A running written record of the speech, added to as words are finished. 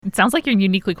It sounds like you're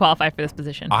uniquely qualified for this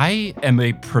position. I am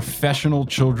a professional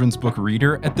children's book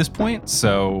reader at this point,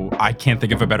 so I can't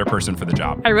think of a better person for the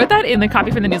job. I wrote that in the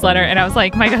copy for the newsletter, and I was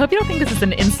like, Mike, I hope you don't think this is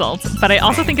an insult, but I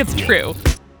also think it's true.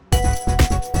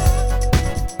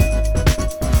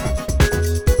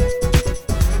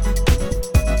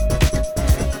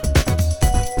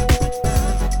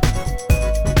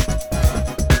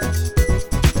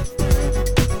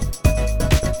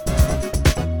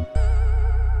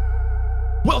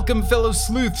 Welcome, fellow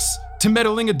sleuths, to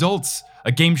Meddling Adults,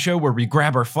 a game show where we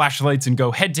grab our flashlights and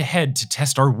go head-to-head to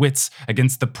test our wits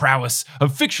against the prowess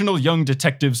of fictional young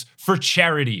detectives for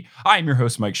charity. I'm your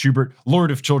host, Mike Schubert,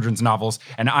 Lord of Children's Novels,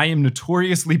 and I am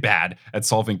notoriously bad at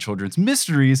solving children's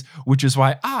mysteries, which is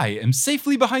why I am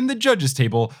safely behind the judges'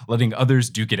 table, letting others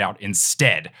duke it out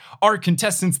instead. Our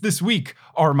contestants this week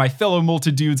are my fellow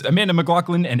multitudes Amanda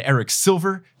McLaughlin and Eric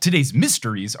Silver. Today's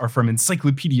mysteries are from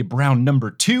Encyclopedia Brown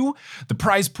number 2. The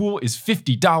prize pool is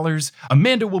 $50.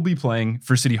 Amanda will be playing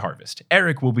for City Harvest.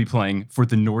 Eric will be playing for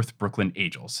the North Brooklyn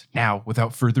Angels. Now,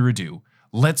 without further ado,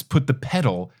 let's put the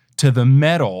pedal to the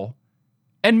metal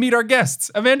and meet our guests.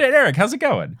 Amanda and Eric, how's it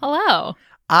going? Hello.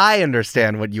 I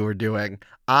understand what you were doing.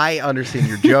 I understand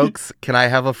your jokes. Can I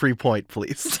have a free point,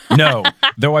 please? No,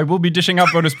 though I will be dishing out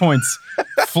bonus points.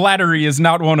 Flattery is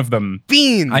not one of them.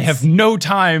 Beans! I have no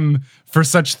time for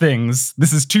such things.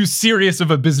 This is too serious of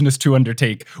a business to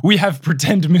undertake. We have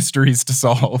pretend mysteries to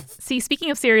solve. See, speaking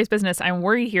of serious business, I'm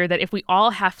worried here that if we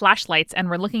all have flashlights and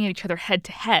we're looking at each other head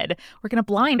to head, we're going to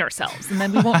blind ourselves, and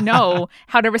then we won't know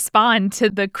how to respond to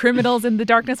the criminals in the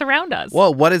darkness around us. Whoa,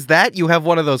 what is that? You have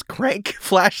one of those crank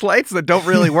flashlights that don't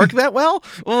really work that well?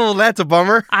 Oh, that's a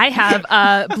bummer. I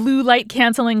have blue light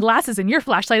canceling glasses, and your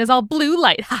flashlight is all blue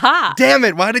light. Ha-ha. Damn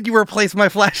it, why did you replace my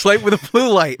flashlight with a blue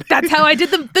light? That's how I did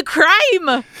the crime.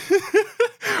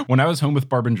 When I was home with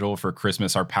Barb and Joel for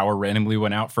Christmas, our power randomly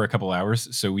went out for a couple hours,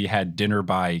 so we had dinner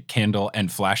by candle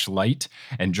and flashlight,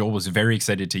 and Joel was very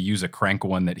excited to use a crank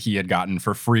one that he had gotten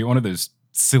for free, one of those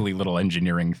silly little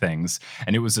engineering things,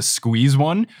 and it was a squeeze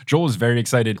one. Joel was very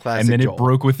excited, Classic and then Joel. it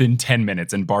broke within 10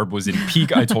 minutes, and Barb was in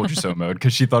peak I told you so mode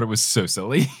because she thought it was so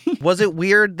silly. Was it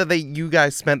weird that you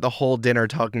guys spent the whole dinner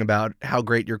talking about how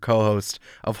great your co-host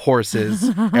of Horses,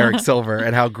 Eric Silver,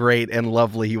 and how great and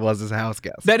lovely he was as a house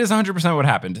guest? That is 100% what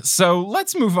happened. So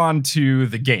let's move on to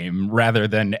the game rather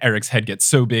than Eric's head gets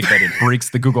so big that it breaks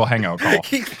the Google Hangout call.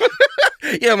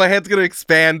 Yeah, my head's going to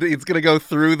expand. It's going to go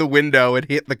through the window and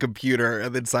hit the computer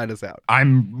and then sign us out.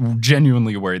 I'm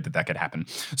genuinely worried that could happen.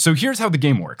 So here's how the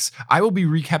game works. I will be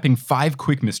recapping 5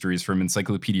 quick mysteries from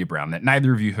Encyclopedia Brown that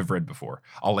neither of you have read before.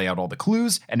 I'll lay out all the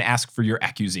clues and ask for your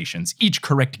accusations. Each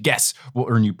correct guess will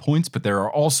earn you points, but there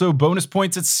are also bonus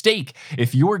points at stake.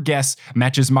 If your guess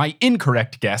matches my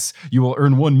incorrect guess, you will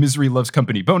earn 1 Misery Loves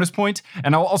Company bonus point,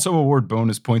 and I'll also award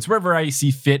bonus points wherever I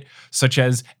see fit, such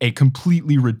as a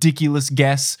completely ridiculous guess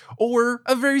or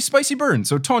a very spicy burn.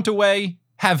 So taunt away,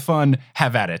 have fun,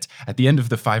 have at it. At the end of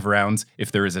the 5 rounds,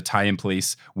 if there is a tie in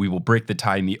place, we will break the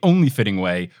tie in the only fitting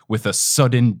way with a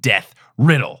sudden death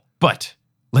riddle. But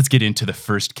let's get into the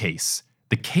first case,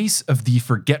 the case of the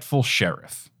forgetful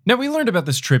sheriff. Now, we learned about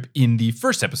this trip in the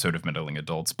first episode of Meddling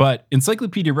Adults, but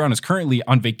Encyclopedia Brown is currently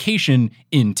on vacation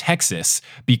in Texas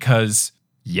because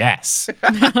yes.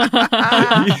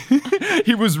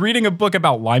 He was reading a book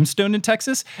about limestone in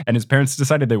Texas, and his parents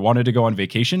decided they wanted to go on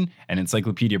vacation, and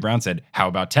Encyclopedia Brown said, "How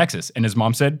about Texas?" And his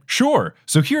mom said, "Sure."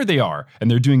 So here they are,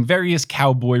 and they're doing various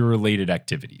cowboy-related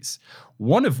activities.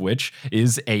 One of which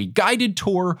is a guided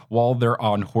tour while they're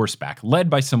on horseback, led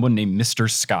by someone named Mr.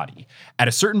 Scotty. At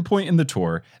a certain point in the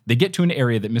tour, they get to an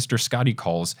area that Mr. Scotty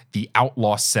calls the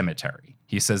Outlaw Cemetery.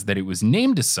 He says that it was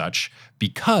named as such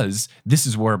because this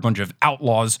is where a bunch of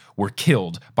outlaws were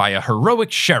killed by a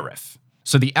heroic sheriff.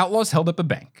 So the outlaws held up a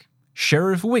bank.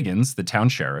 Sheriff Wiggins, the town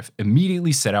sheriff,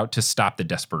 immediately set out to stop the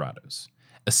desperados.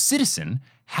 A citizen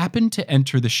happened to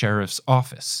enter the sheriff's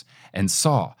office and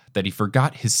saw that he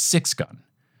forgot his 6-gun.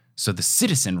 So the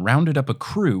citizen rounded up a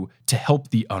crew to help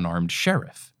the unarmed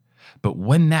sheriff. But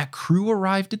when that crew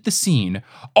arrived at the scene,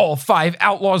 all 5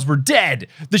 outlaws were dead.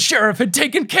 The sheriff had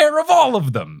taken care of all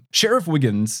of them. Sheriff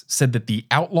Wiggins said that the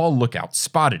outlaw lookout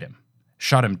spotted him,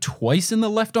 shot him twice in the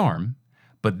left arm,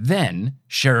 but then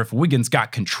Sheriff Wiggins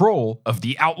got control of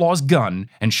the outlaw's gun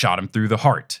and shot him through the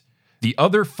heart. The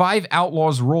other 5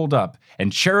 outlaws rolled up,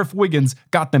 and Sheriff Wiggins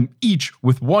got them each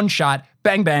with 1 shot,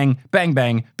 bang, bang, bang,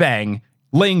 bang, bang,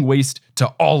 laying waste to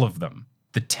all of them.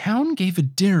 The town gave a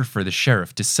dinner for the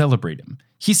sheriff to celebrate him.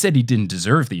 He said he didn't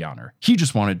deserve the honor. He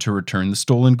just wanted to return the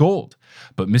stolen gold.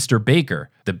 But Mr. Baker,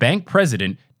 the bank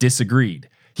president, disagreed.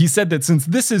 He said that since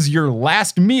this is your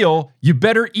last meal, you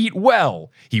better eat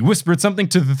well. He whispered something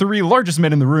to the 3 largest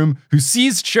men in the room, who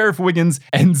seized Sheriff Wiggins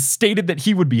and stated that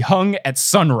he would be hung at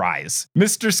sunrise.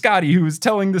 Mr. Scotty, who is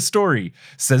telling the story,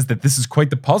 says that this is quite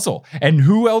the puzzle, and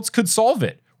who else could solve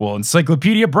it? Well,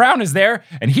 Encyclopedia Brown is there,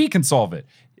 and he can solve it.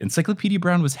 Encyclopedia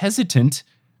Brown was hesitant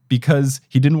because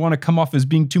he didn't want to come off as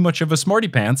being too much of a smarty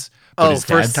pants. Oh,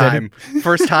 first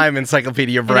time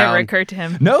Encyclopedia It Brown. never occurred to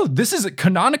him. No, this is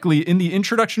canonically in the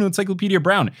introduction to Encyclopedia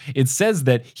Brown. It says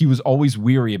that he was always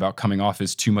weary about coming off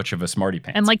as too much of a smarty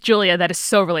pants. And like Julia, that is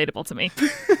so relatable to me.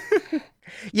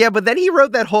 Yeah, but then he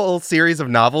wrote that whole series of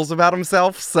novels about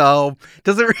himself, so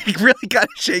doesn't really kind of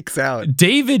shakes out.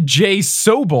 David J.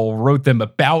 Sobel wrote them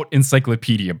about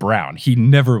Encyclopedia Brown. He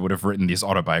never would have written these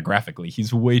autobiographically.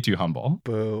 He's way too humble.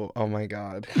 Boo. Oh my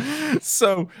God.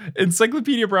 So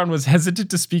Encyclopedia Brown was hesitant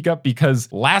to speak up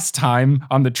because last time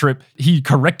on the trip, he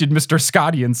corrected Mr.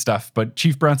 Scotty and stuff, but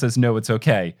Chief Brown says, no, it's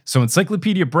okay. So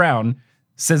Encyclopedia Brown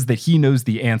says that he knows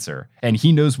the answer, and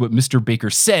he knows what Mr. Baker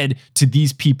said to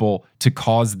these people to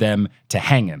cause them to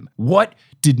hang him. What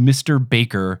did Mr.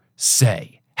 Baker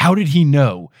say? How did he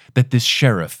know that this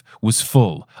sheriff was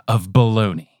full of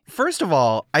baloney? First of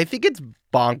all, I think it's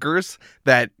bonkers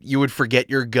that you would forget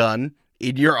your gun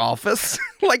in your office.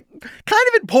 Like, kind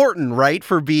of important, right?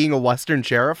 For being a Western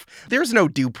sheriff. There's no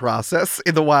due process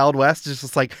in the Wild West. It's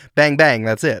just like, bang, bang,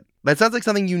 that's it. That sounds like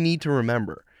something you need to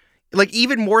remember. Like,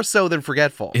 even more so than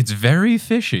forgetful. It's very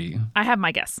fishy. I have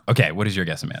my guess. Okay, what is your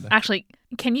guess, Amanda? Actually,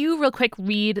 can you real quick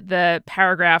read the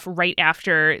paragraph right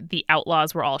after the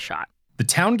outlaws were all shot? The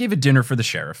town gave a dinner for the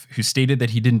sheriff, who stated that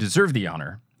he didn't deserve the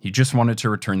honor. He just wanted to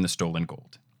return the stolen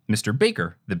gold. Mr.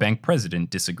 Baker, the bank president,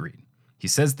 disagreed. He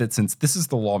says that since this is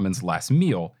the lawman's last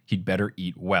meal, he'd better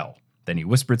eat well. Then he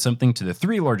whispered something to the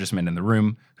 3 largest men in the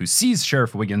room, who seized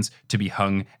Sheriff Wiggins to be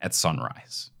hung at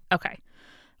sunrise. Okay.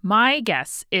 My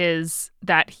guess is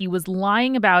that he was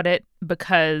lying about it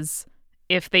because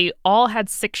if they all had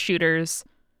 6 shooters,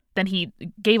 then he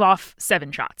gave off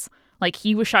 7 shots. Like,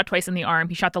 he was shot twice in the arm,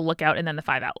 he shot the lookout, and then the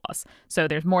 5 outlaws. So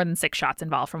there's more than 6 shots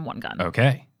involved from one gun.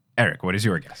 Okay. Eric, what is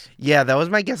your guess? Yeah, that was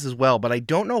my guess as well, but I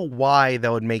don't know why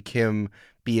that would make him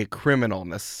be a criminal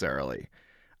necessarily.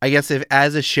 I guess if,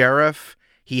 as a sheriff,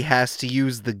 he has to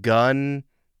use the gun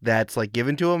that's like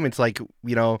given to him. It's like,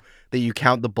 you know, that you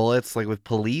count the bullets like with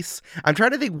police. I'm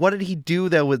trying to think, what did he do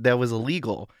that was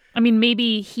illegal? I mean,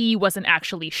 maybe he wasn't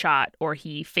actually shot or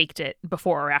he faked it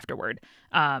before or afterward.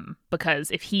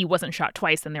 Because if he wasn't shot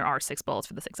twice, then there are 6 bullets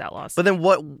for the 6 outlaws. But then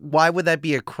why would that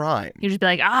be a crime? He'd just be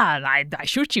like, I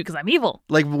shoot you because I'm evil.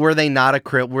 Like, were they not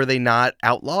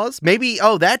outlaws? Maybe,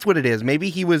 oh, that's what it is. Maybe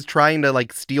he was trying to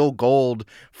like steal gold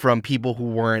from people who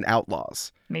weren't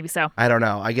outlaws. Maybe so. I don't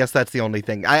know. I guess that's the only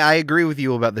thing. I agree with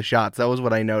you about the shots. That was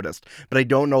what I noticed. But I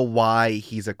don't know why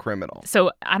he's a criminal.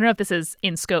 So I don't know if this is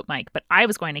in scope, Mike, but I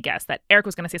was going to guess that Eric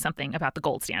was going to say something about the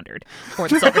gold standard or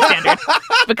the silver standard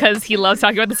because he loves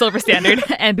talking about the silver standard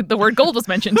and the word gold was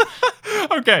mentioned.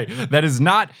 Okay, that is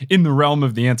not in the realm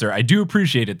of the answer. I do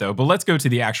appreciate it, though, but let's go to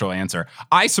the actual answer.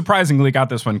 I surprisingly got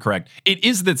this one correct. It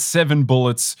is that 7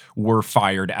 bullets were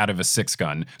fired out of a 6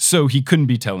 gun, so he couldn't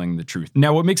be telling the truth.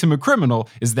 Now, what makes him a criminal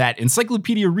is that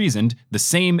Encyclopedia reasoned, the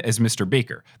same as Mr.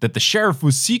 Baker, that the sheriff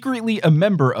was secretly a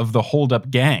member of the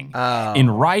hold-up gang. Oh. In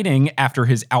riding after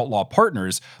his outlaw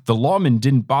partners, the lawman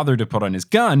didn't bother to put on his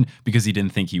gun because he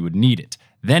didn't think he would need it.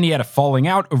 Then he had a falling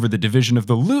out over the division of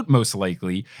the loot, most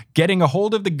likely. Getting a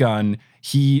hold of the gun,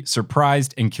 he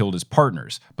surprised and killed his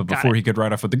partners. But before he could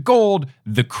ride off with the gold,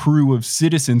 the crew of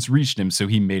citizens reached him, so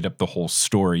he made up the whole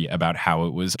story about how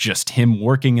it was just him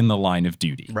working in the line of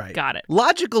duty. Right. Got it.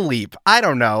 Logical leap. I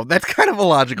don't know. That's kind of a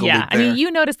logical leap Yeah, I there. mean, you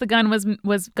noticed the gun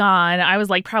was gone. I was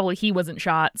like, probably he wasn't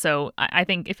shot. So I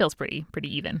think it feels pretty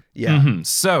even. Yeah. Mhm.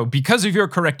 So, because of your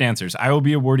correct answers, I will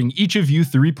be awarding each of you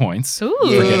 3 points Ooh. for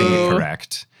getting it correct.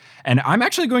 And I'm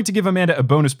actually going to give Amanda a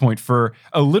bonus point for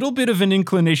a little bit of an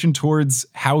inclination towards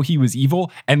how he was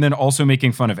evil and then also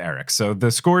making fun of Eric. So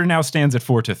the score now stands at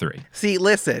 4-3. See,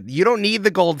 listen, you don't need the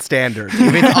gold standard.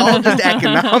 If it's all just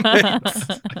economics.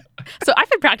 So I've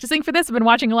been practicing for this. I've been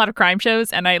watching a lot of crime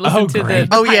shows, and I listened to the great.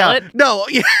 Oh, pilot. yeah. No,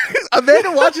 yeah.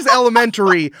 Amanda watches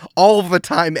Elementary all the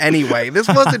time anyway. This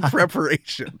wasn't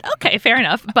preparation. Okay, fair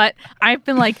enough. But I've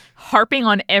been like harping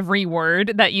on every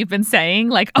word that you've been saying,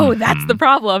 like, oh, that's the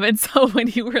problem. And so when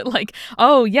you were like,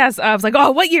 oh, yes, I was like, oh,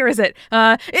 what year is it?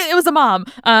 It was a mom.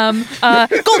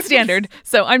 Gold standard.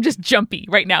 So I'm just jumpy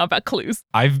right now about clues.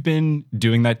 I've been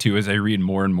doing that too as I read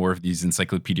more and more of these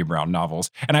Encyclopedia Brown novels.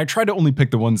 And I try to only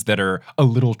pick the ones that are a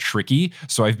little tricky.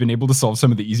 So I've been able to solve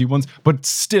some of the easy ones. But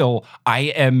still, I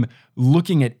am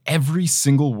looking at every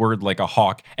single word like a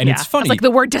hawk. And Yeah. it's funny. It's like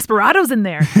the word desperado's in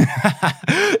there.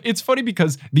 It's funny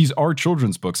because these are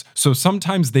children's books, so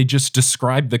sometimes they just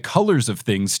describe the colors of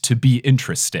things to be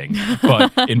interesting.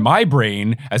 But in my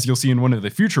brain, as you'll see in one of the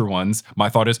future ones, my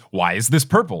thought is, why is this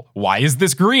purple? Why is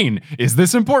this green? Is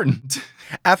this important?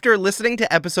 After listening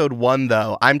to episode 1,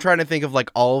 though, I'm trying to think of like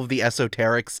all of the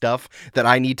esoteric stuff that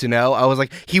I need to know. I was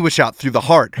like, he was shot through the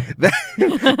heart.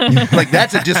 Like,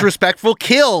 that's a disrespectful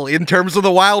kill in terms of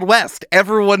the Wild West.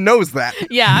 Everyone knows that.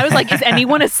 Yeah, I was like, is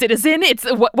anyone a citizen? It's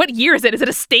what year is it? Is it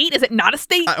a state? Is it not a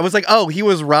state? I was like, oh, he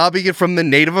was robbing it from the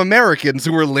Native Americans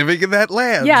who were living in that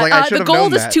land. Yeah, like, I should the have known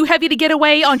gold is that. too heavy to get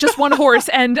away on just one horse,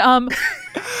 and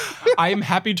I am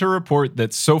happy to report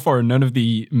that so far none of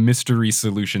the mystery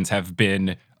solutions have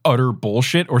been utter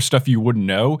bullshit or stuff you wouldn't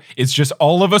know. It's just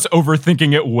all of us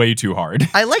overthinking it way too hard.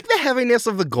 I like the heaviness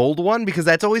of the gold one because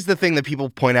that's always the thing that people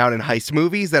point out in heist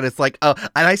movies, that it's like, and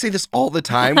I say this all the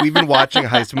time. We've been watching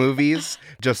heist movies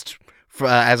just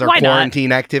as our Why not?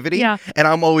 quarantine activity. Yeah. And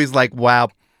I'm always like, wow,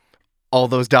 all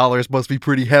those dollars must be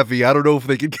pretty heavy. I don't know if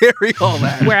they can carry all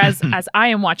that. whereas as I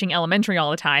am watching Elementary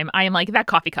all the time, I am like, that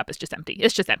coffee cup is just empty.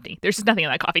 It's just empty. There's just nothing in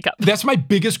that coffee cup. That's my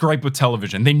biggest gripe with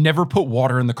television. They never put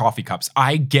water in the coffee cups.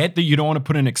 I get that you don't want to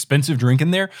put an expensive drink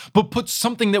in there, but put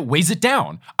something that weighs it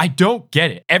down. I don't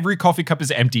get it. Every coffee cup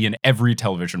is empty in every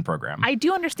television program. I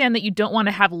do understand that you don't want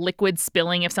to have liquid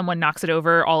spilling if someone knocks it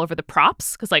over all over the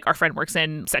props, because like our friend works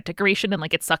in set decoration and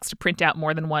like it sucks to print out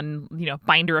more than one,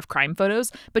 binder of crime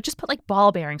photos, but just put like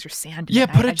ball bearings or sand in Yeah, it.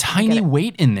 put I a just don't get tiny it.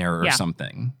 weight in there or Yeah.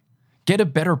 something. Get a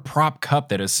better prop cup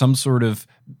that has some sort of,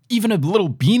 even a little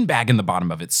beanbag in the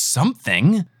bottom of it.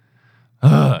 Something.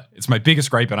 It's my biggest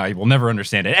gripe and I will never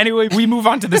understand it. Anyway, we move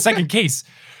on to the second case.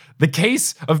 The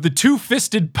case of the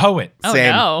two-fisted poet. Oh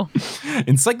Same. no.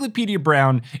 Encyclopedia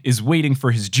Brown is waiting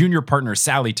for his junior partner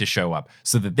Sally to show up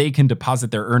so that they can deposit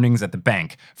their earnings at the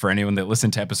bank. For anyone that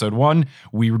listened to episode 1,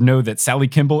 we know that Sally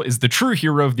Kimball is the true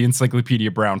hero of the Encyclopedia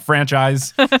Brown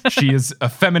franchise. She is a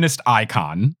feminist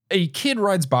icon. A kid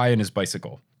rides by on his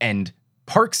bicycle and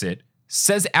parks it,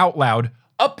 says out loud,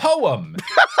 a poem.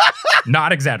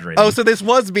 Not exaggerating. Oh, so this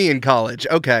was me in college.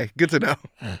 Okay, good to know.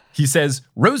 He says,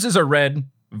 roses are red,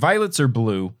 violets are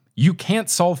blue. You can't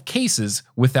solve cases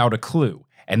without a clue.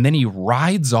 And then he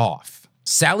rides off.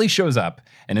 Sally shows up,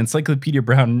 and Encyclopedia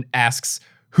Brown asks,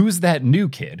 who's that new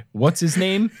kid? What's his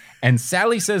name? And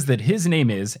Sally says that his name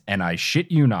is, and I shit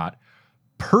you not,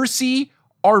 Percy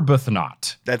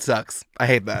Arbuthnot. That sucks. I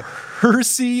hate that.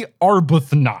 Percy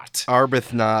Arbuthnot.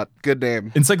 Arbuthnot. Good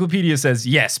name. Encyclopedia says,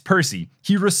 yes, Percy.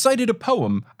 He recited a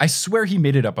poem. I swear he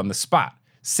made it up on the spot.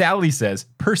 Sally says,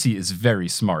 Percy is very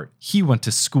smart. He went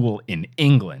to school in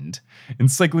England.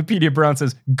 Encyclopedia Brown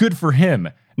says, good for him.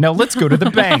 Now let's go to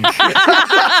the bank.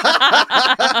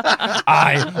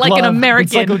 I Like an love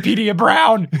American. Encyclopedia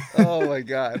Brown. Oh my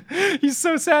God. He's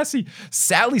so sassy.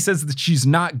 Sally says that she's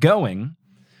not going.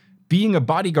 Being a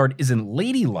bodyguard isn't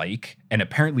ladylike, and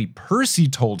apparently Percy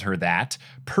told her that.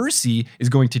 Percy is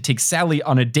going to take Sally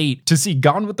on a date to see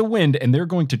Gone with the Wind, and they're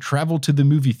going to travel to the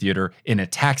movie theater in a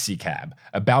taxi cab.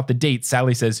 About the date,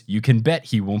 Sally says, you can bet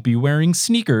he won't be wearing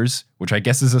sneakers, which I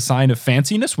guess is a sign of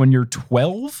fanciness when you're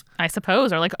 12. I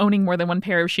suppose, or like owning more than one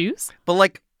pair of shoes. But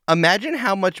like, imagine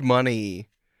how much money.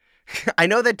 I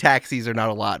know that taxis are not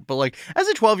a lot, but like, as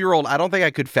a 12-year-old, I don't think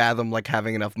I could fathom like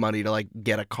having enough money to like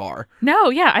get a car. No,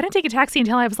 yeah, I didn't take a taxi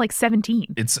until I was like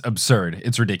 17. It's absurd.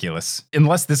 It's ridiculous.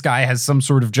 Unless this guy has some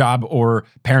sort of job or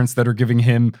parents that are giving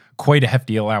him quite a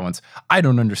hefty allowance. I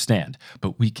don't understand.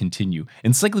 But we continue.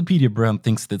 Encyclopedia Brown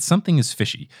thinks that something is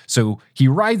fishy, so he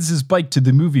rides his bike to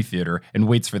the movie theater and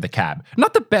waits for the cab.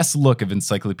 Not the best look of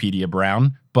Encyclopedia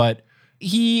Brown, but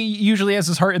he usually has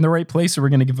his heart in the right place, so we're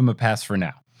going to give him a pass for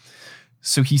now.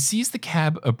 So he sees the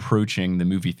cab approaching the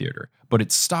movie theater, but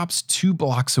it stops 2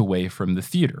 blocks away from the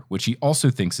theater, which he also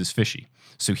thinks is fishy.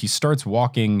 So he starts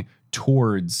walking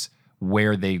towards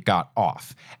where they got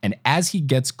off. And as he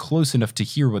gets close enough to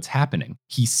hear what's happening,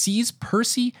 he sees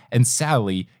Percy and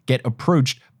Sally get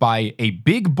approached by a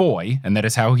big boy, and that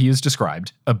is how he is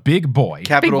described, a big boy.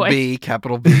 Capital boy. B,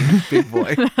 capital B, big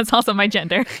boy. That's also my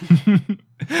gender.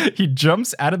 He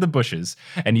jumps out of the bushes,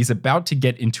 and he's about to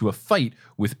get into a fight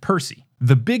with Percy.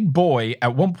 The big boy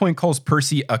at one point calls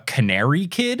Percy a canary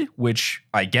kid, which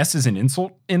I guess is an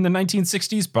insult in the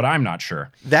 1960s, but I'm not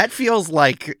sure. That feels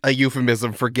like a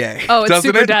euphemism for gay. Oh, it doesn't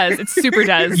super it? does. It super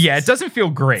does. Yeah, it doesn't feel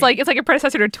great. It's like a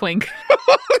predecessor to Twink.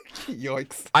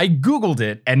 Yoinks. I Googled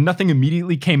it and nothing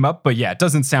immediately came up, but yeah, it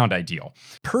doesn't sound ideal.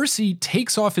 Percy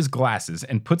takes off his glasses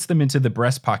and puts them into the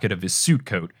breast pocket of his suit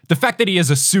coat. The fact that he has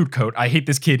a suit coat, I hate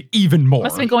this kid even more.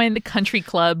 Must have been going to country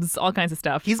clubs, all kinds of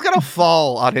stuff. He's gonna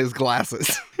fall on his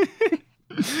glasses.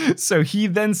 So he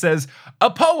then says, a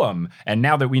poem. And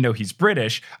now that we know he's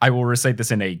British, I will recite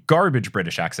this in a garbage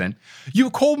British accent. You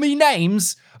call me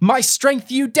names, my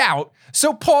strength you doubt,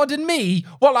 so pardon me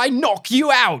while I knock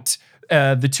you out.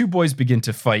 The two boys begin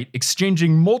to fight,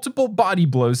 exchanging multiple body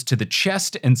blows to the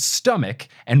chest and stomach,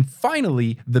 and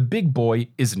finally, the big boy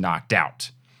is knocked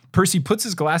out. Percy puts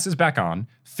his glasses back on,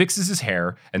 fixes his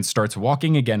hair, and starts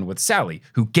walking again with Sally,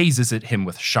 who gazes at him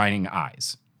with shining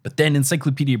eyes. But then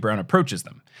Encyclopedia Brown approaches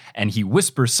them, and he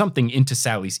whispers something into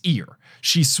Sally's ear.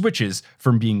 She switches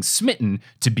from being smitten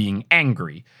to being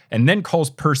angry, and then calls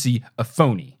Percy a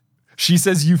phony. She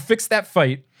says, you fixed that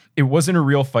fight. It wasn't a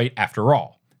real fight after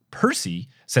all. Percy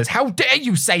says, how dare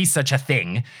you say such a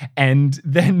thing? And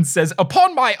then says,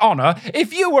 upon my honor,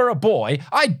 if you were a boy,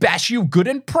 I'd bash you good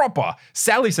and proper.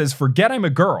 Sally says, forget I'm a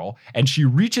girl. And she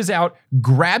reaches out,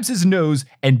 grabs his nose,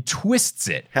 and twists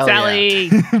it. Hell Sally.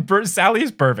 yeah. Sally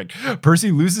is perfect.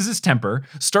 Percy loses his temper,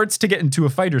 starts to get into a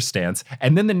fighter stance,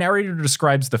 and then the narrator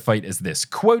describes the fight as this,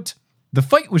 quote, the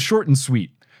fight was short and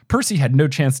sweet. Percy had no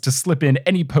chance to slip in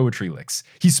any poetry licks.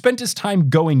 He spent his time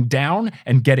going down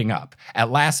and getting up.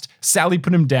 At last, Sally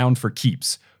put him down for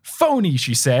keeps. Phony,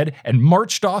 she said, and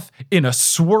marched off in a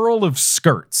swirl of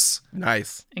skirts.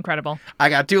 Nice. Incredible. I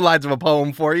got 2 lines of a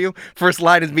poem for you. First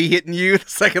line is me hitting you. The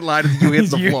second line is you hit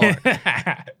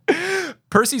the floor.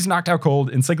 Percy's knocked out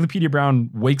cold. Encyclopedia Brown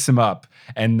wakes him up,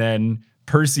 and then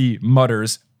Percy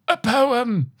mutters, a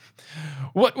poem.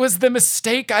 What was the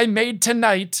mistake I made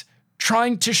tonight?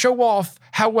 Trying to show off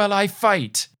how well I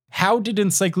fight. How did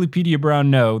Encyclopedia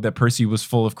Brown know that Percy was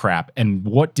full of crap, and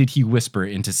what did he whisper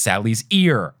into Sally's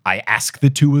ear? I ask the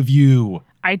two of you.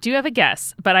 I do have a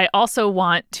guess, but I also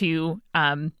want to,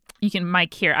 you can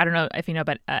mic here. I don't know if you know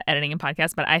about editing and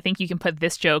podcasts, but I think you can put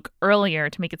this joke earlier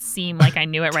to make it seem like I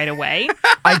knew it right away.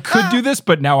 I could do this,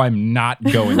 but now I'm not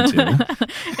going to.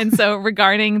 And so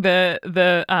regarding the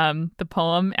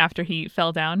poem after he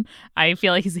fell down, I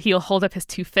feel like he'll hold up his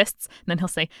 2 fists and then he'll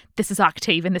say, this is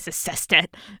octave and this is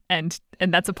sestet. And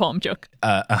that's a poem joke.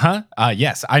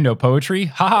 Yes, I know poetry.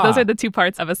 Haha. Those are the 2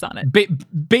 parts of a sonnet.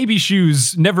 Baby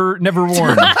shoes, never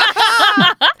worn.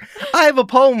 I have a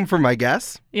poem for my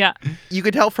guess. Yeah. You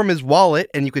could tell from his wallet,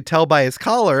 and you could tell by his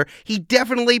collar, he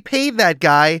definitely paid that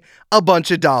guy a bunch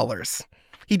of dollars.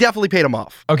 He definitely paid him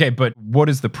off. Okay, but what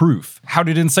is the proof? How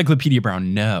did Encyclopedia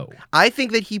Brown know? I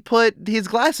think that he put his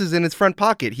glasses in his front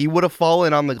pocket. He would have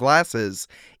fallen on the glasses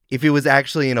if he was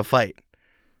actually in a fight.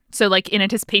 So like in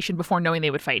anticipation before knowing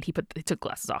they would fight, he took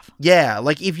glasses off. Yeah,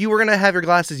 like if you were going to have your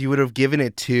glasses, he would have given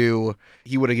it to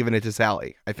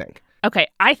Sally, I think. Okay,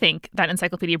 I think that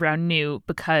Encyclopedia Brown knew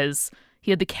because he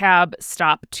had the cab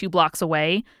stop 2 blocks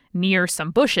away near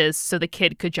some bushes so the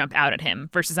kid could jump out at him.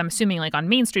 Versus I'm assuming like on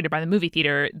Main Street or by the movie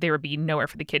theater, there would be nowhere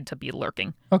for the kid to be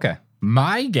lurking. Okay.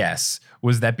 My guess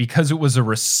was that because it was a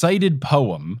recited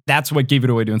poem, that's what gave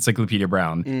it away to Encyclopedia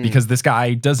Brown. Because this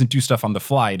guy doesn't do stuff on the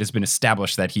fly. It has been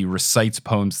established that he recites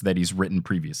poems that he's written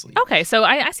previously. Okay, so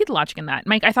I see the logic in that.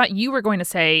 Mike, I thought you were going to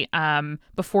say,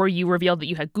 before you revealed that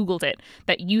you had Googled it,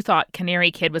 that you thought Canary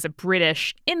Kid was a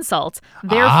British insult.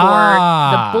 Therefore,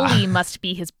 the bully must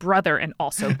be his brother and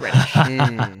also British.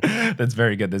 That's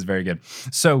very good. That's very good.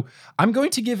 So I'm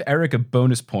going to give Eric a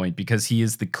bonus point because he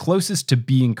is the closest to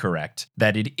being correct.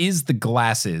 That it is the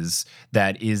glasses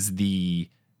that is the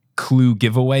clue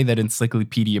giveaway that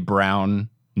Encyclopedia Brown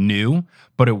knew,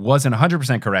 but it wasn't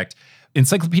 100% correct.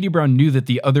 Encyclopedia Brown knew that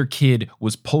the other kid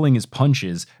was pulling his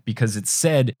punches because it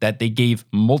said that they gave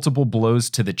multiple blows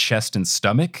to the chest and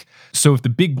stomach. So if the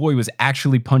big boy was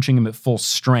actually punching him at full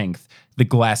strength, the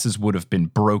glasses would have been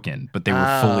broken, but they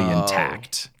were fully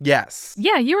intact. Yes.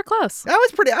 Yeah, you were close. I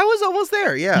was almost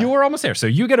there, yeah. You were almost there. So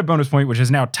you get a bonus point, which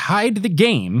has now tied the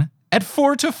game at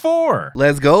 4-4.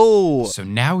 Let's go. So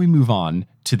now we move on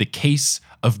to the case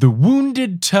of the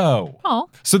wounded toe. Oh.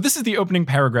 So this is the opening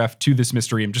paragraph to this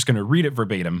mystery. I'm just going to read it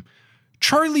verbatim.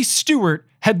 Charlie Stewart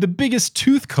had the biggest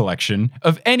tooth collection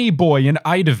of any boy in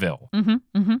Idaville.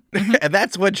 And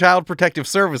that's when Child Protective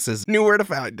Services knew where to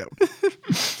find him.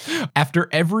 After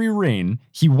every rain,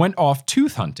 he went off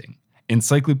tooth hunting.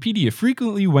 Encyclopedia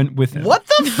frequently went with him. What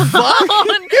the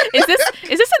fuck?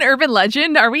 Is this an urban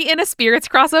legend? Are we in a spirits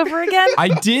crossover again? I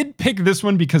did pick this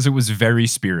one because it was very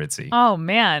spiritsy. Oh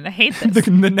man, I hate this.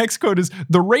 The next quote is,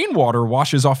 "The rainwater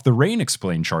washes off the rain,"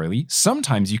 explained Charlie.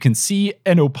 "Sometimes you can see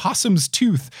an opossum's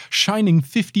tooth shining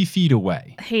 50 feet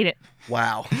away." I hate it.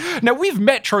 Wow. Now, we've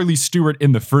met Charlie Stewart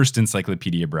in the first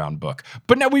Encyclopedia Brown book,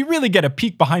 but now we really get a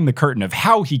peek behind the curtain of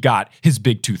how he got his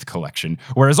big tooth collection,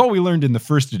 whereas all we learned in the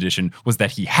first edition was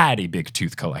that he had a big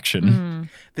tooth collection.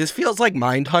 This feels like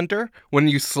Mindhunter when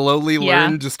you slowly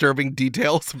learn disturbing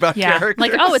details about characters.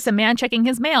 Like, oh, it's a man checking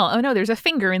his mail. Oh no, there's a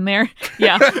finger in there.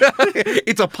 Yeah.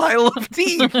 It's a pile of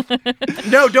teeth.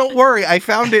 No, don't worry. I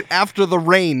found it after the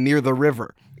rain near the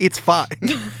river. It's fine.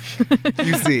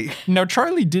 You see. Now,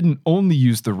 Charlie didn't only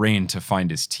use the rain to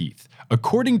find his teeth.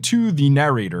 According to the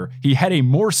narrator, he had a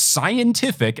more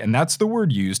scientific, and that's the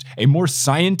word used, a more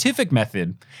scientific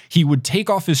method. He would take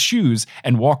off his shoes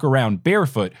and walk around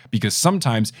barefoot because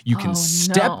sometimes you can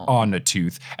step on a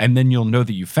tooth and then you'll know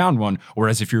that you found one,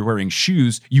 whereas if you're wearing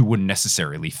shoes, you wouldn't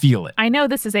necessarily feel it. I know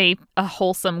this is a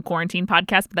wholesome quarantine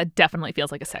podcast, but that definitely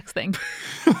feels like a sex thing.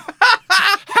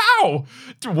 How?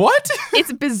 What?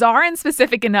 It's bizarre and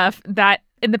specific enough that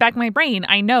in the back of my brain,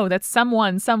 I know that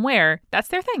someone somewhere, that's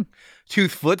their thing.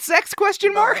 Tooth foot sex,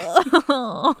 question mark?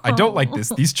 I don't like this.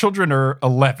 These children are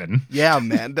 11. Yeah,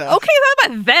 Amanda. Okay, it's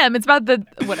not about them. It's about the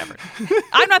whatever.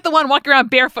 I'm not the one walking around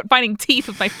barefoot finding teeth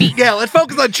with my feet. Yeah, let's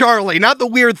focus on Charlie, not the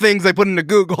weird things I put into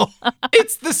Google.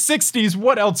 It's the 60s.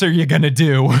 What else are you going to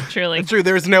do? Truly. It's true,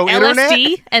 there's no LSD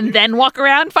internet. and then walk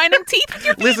around finding teeth with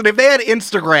your feet. Listen, if they had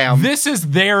Instagram. This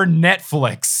is their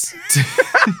Netflix.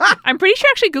 I'm pretty sure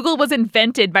actually Google was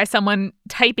invented by someone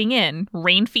typing in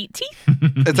rain feet teeth.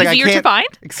 It's like, Easier to find?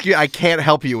 Excuse, I can't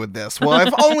help you with this. Well,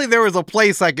 if only there was a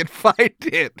place I could find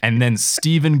it. And then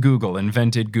Stephen Google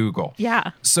invented Google.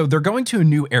 Yeah. So they're going to a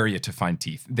new area to find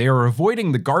teeth. They are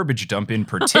avoiding the garbage dump in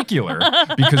particular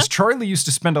because Charlie used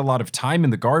to spend a lot of time in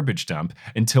the garbage dump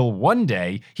until one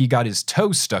day he got his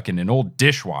toe stuck in an old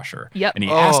dishwasher. Yep. And he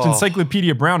asked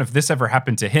Encyclopedia Brown if this ever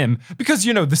happened to him because,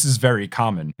 you know, this is very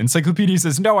common. Encyclopedia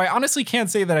says, "No, I honestly can't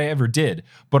say that I ever did,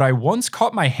 but I once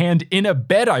caught my hand in a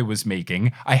bed I was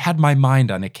making. I had my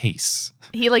mind on a case."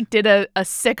 He like did a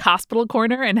sick hospital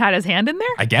corner and had his hand in there?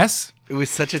 I guess. It was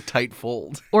such a tight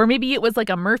fold. Or maybe it was like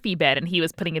a Murphy bed and he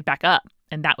was putting it back up.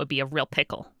 And that would be a real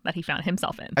pickle that he found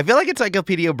himself in. I feel like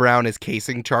Encyclopedia Brown is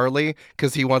casing Charlie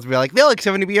because he wants to be like, they'll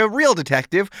accept me to be a real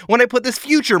detective when I put this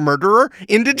future murderer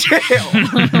into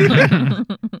jail.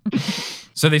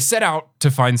 So they set out to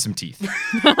find some teeth.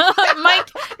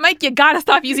 Mike, you gotta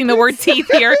stop using the word teeth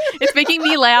here. It's making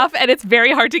me laugh, and it's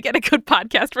very hard to get a good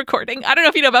podcast recording. I don't know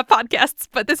if you know about podcasts,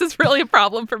 but this is really a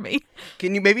problem for me.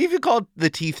 Can you, maybe if you called the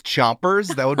teeth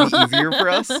chompers, that would be easier for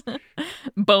us?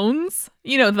 Bones?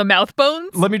 You know, the mouth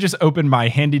bones? Let me just open my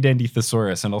handy dandy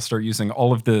thesaurus and I'll start using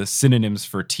all of the synonyms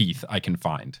for teeth I can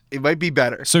find. It might be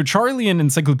better. So Charlie and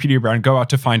Encyclopedia Brown go out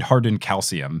to find hardened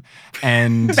calcium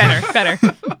and Better.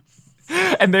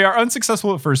 and they are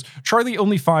unsuccessful at first. Charlie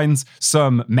only finds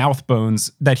some mouth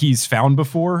bones that he's found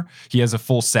before. He has a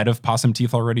full set of possum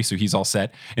teeth already, so he's all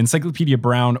set. Encyclopedia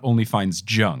Brown only finds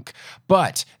junk.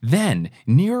 But then,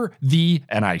 near the,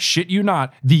 and I shit you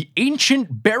not, the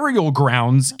ancient burial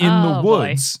grounds in the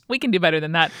woods, Boy. We can do better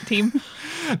than that, team.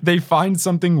 they find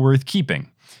something worth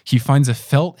keeping. He finds a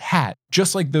felt hat,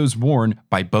 just like those worn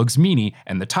by Bugs Meany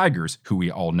and the Tigers, who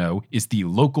we all know is the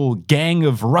local gang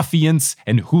of ruffians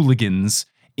and hooligans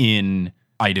in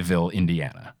Idaville,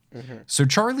 Indiana. So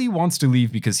Charlie wants to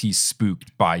leave because he's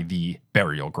spooked by the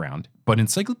burial ground, but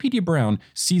Encyclopedia Brown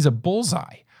sees a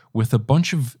bullseye with a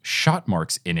bunch of shot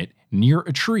marks in it near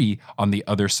a tree on the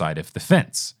other side of the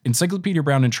fence. Encyclopedia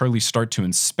Brown and Charlie start to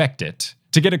inspect it.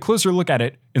 To get a closer look at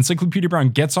it, Encyclopedia Brown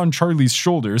gets on Charlie's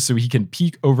shoulders so he can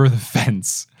peek over the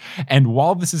fence. And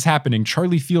while this is happening,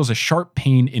 Charlie feels a sharp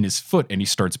pain in his foot and he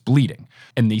starts bleeding.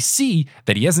 And they see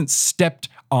that he hasn't stepped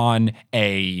on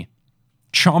a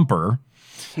chomper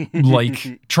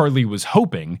like Charlie was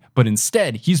hoping, but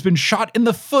instead he's been shot in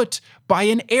the foot by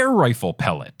an air rifle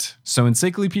pellet. So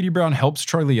Encyclopedia Brown helps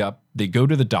Charlie up. They go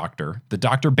to the doctor. The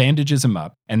doctor bandages him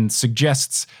up and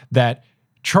suggests that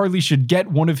Charlie should get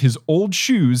one of his old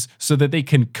shoes so that they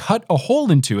can cut a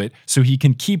hole into it so he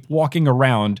can keep walking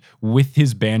around with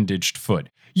his bandaged foot.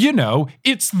 You know,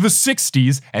 it's the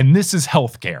 60s and this is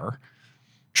healthcare.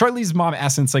 Charlie's mom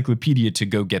asks Encyclopedia to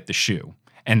go get the shoe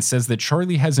and says that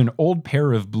Charlie has an old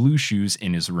pair of blue shoes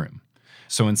in his room.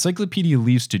 So Encyclopedia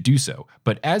leaves to do so,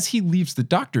 but as he leaves the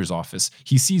doctor's office,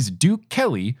 he sees Duke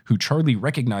Kelly, who Charlie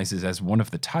recognizes as one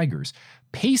of the Tigers,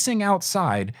 pacing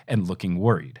outside and looking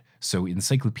worried. So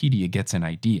Encyclopedia gets an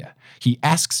idea. He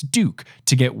asks Duke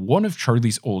to get one of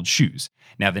Charlie's old shoes.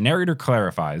 Now, the narrator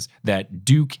clarifies that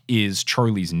Duke is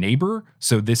Charlie's neighbor,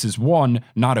 so this is one,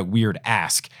 not a weird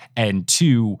ask, and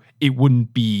two, it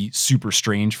wouldn't be super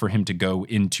strange for him to go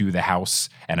into the house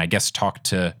and I guess talk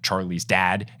to Charlie's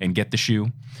dad and get the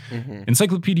shoe.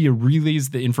 Encyclopedia relays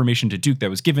the information to Duke that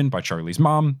was given by Charlie's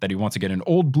mom, that he wants to get an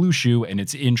old blue shoe and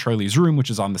it's in Charlie's room, which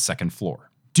is on the second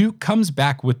floor. Duke comes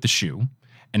back with the shoe,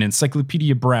 and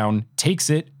Encyclopedia Brown takes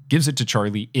it, gives it to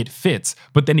Charlie, it fits,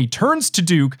 but then he turns to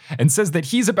Duke and says that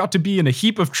he's about to be in a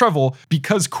heap of trouble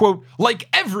because, quote, like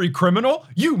every criminal,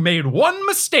 you made one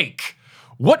mistake.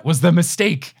 What was the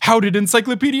mistake? How did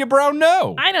Encyclopedia Brown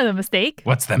know? I know the mistake.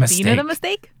 What's the Do mistake? you know the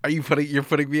mistake? You're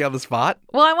putting me on the spot?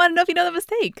 Well, I want to know if you know the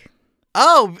mistake.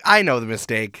 Oh, I know the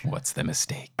mistake. What's the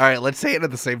mistake? All right, let's say it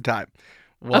at the same time.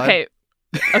 One, Okay.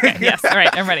 Okay, yes. All right,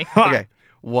 I'm ready. Okay.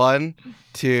 1,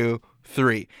 2,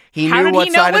 3. He How knew did what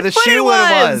he know side what of the foot shoe it it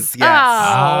was? was. Yes.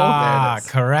 Ah, There it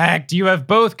is. correct. You have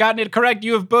both gotten it correct.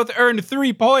 You have both earned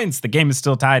 3 points. The game is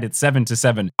still tied at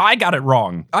 7-7. I got it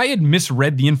wrong. I had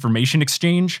misread the information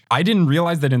exchange. I didn't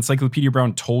realize that Encyclopedia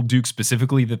Brown told Duke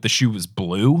specifically that the shoe was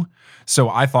blue. So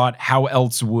I thought, how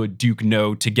else would Duke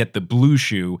know to get the blue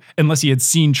shoe unless he had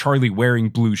seen Charlie wearing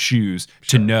blue shoes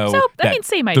to know So, I that mean,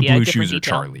 same the idea, blue different shoes are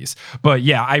detail. Charlie's. But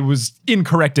yeah, I was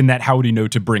incorrect in that. How would he know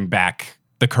to bring back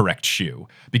the correct shoe?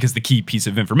 Because the key piece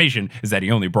of information is that he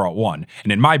only brought one.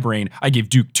 And in my brain, I gave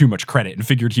Duke too much credit and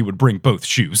figured he would bring both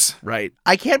shoes. Right.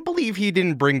 I can't believe he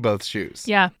didn't bring both shoes.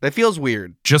 Yeah. That feels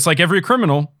weird. Just like every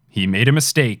criminal, he made a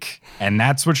mistake. And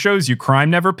that's what shows you crime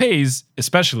never pays,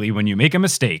 especially when you make a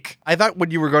mistake. I thought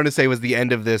what you were going to say was the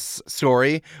end of this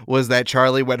story was that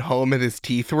Charlie went home and his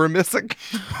teeth were missing.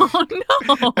 Oh,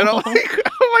 no. And I'm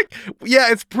like,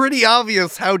 yeah, it's pretty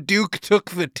obvious how Duke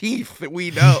took the teeth that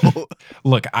we know.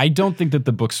 Look, I don't think that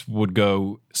the books would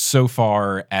go so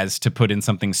far as to put in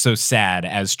something so sad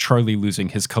as Charlie losing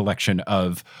his collection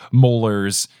of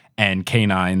molars and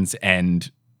canines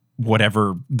and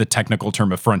whatever the technical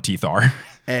term of front teeth are.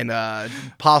 And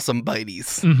possum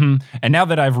bites. And now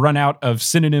that I've run out of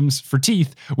synonyms for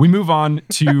teeth, we move on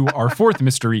to our fourth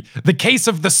mystery, the case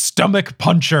of the stomach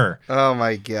puncher. Oh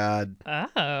my God.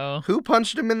 Oh. Who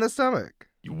punched him in the stomach?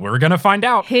 We're going to find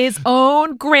out. His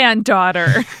own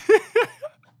granddaughter,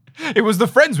 It was the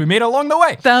friends we made along the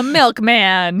way. the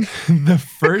milkman. The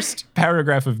first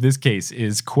paragraph of this case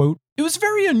is, quote, "It was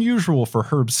very unusual for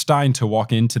Herb Stein to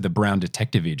walk into the Brown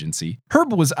Detective Agency.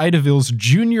 Herb was Idaville's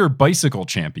junior bicycle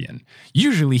champion.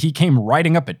 Usually he came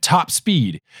riding up at top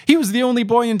speed. He was the only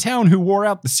boy in town who wore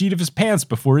out the seat of his pants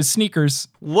before his sneakers."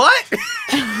 What?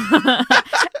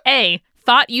 A,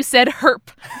 thought you said herp,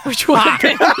 which would have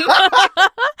been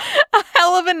a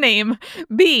hell of a name.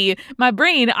 B, my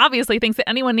brain obviously thinks that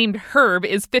anyone named Herb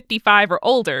is 55 or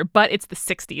older, but it's the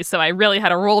 60s, so I really had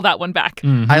to roll that one back.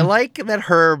 I like that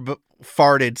Herb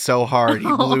farted so hard he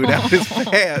blew out his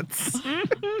pants.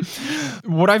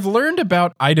 What I've learned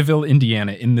about Idaville,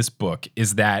 Indiana in this book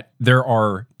is that there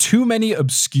are too many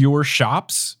obscure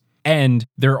shops and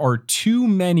there are too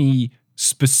many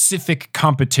specific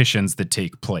competitions that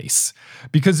take place.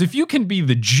 Because if you can be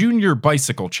the junior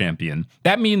bicycle champion,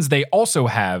 that means they also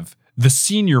have the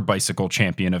senior bicycle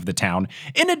champion of the town,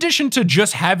 in addition to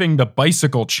just having the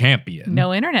bicycle champion.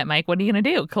 No internet, Mike. What are you going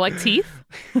to do? Collect teeth?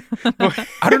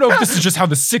 I don't know if this is just how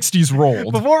the 60s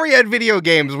rolled. Before we had video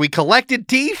games, we collected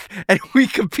teeth and we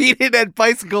competed at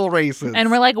bicycle races. And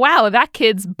we're like, wow, that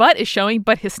kid's butt is showing,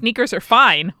 but his sneakers are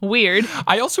fine. Weird.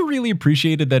 I also really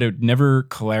appreciated that it never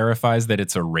clarifies that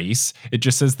it's a race. It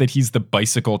just says that he's the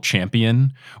bicycle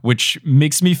champion, which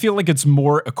makes me feel like it's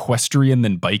more equestrian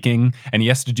than biking, and he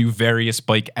has to do various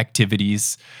bike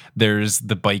activities. There's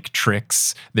the bike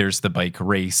tricks, there's the bike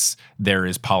race, there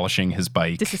is polishing his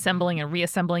bike. Disassembling and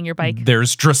reassembling your bike.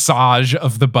 There's dressage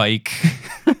of the bike.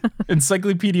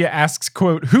 Encyclopedia asks,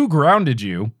 quote, "Who grounded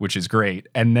you?" Which is great.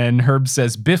 And then Herb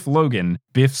says, "Biff Logan.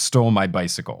 Biff stole my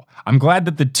bicycle." I'm glad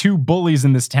that the two bullies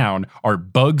in this town are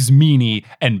Bugs Meany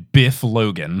and Biff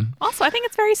Logan. Also, I think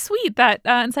it's very sweet that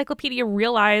Encyclopedia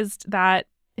realized that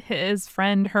his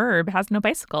friend Herb has no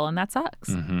bicycle, and that sucks.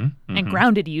 And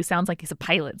grounded you sounds like he's a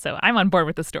pilot, so I'm on board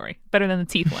with the story. Better than the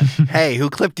teeth one. Hey, who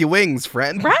clipped your wings,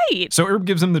 friend? Right. So Herb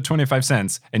gives him the 25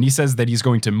 cents, and he says that he's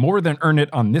going to more than earn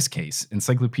it on this case.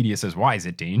 Encyclopedia says, "Why, is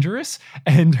it dangerous?"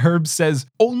 And Herb says,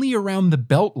 "Only around the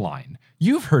belt line.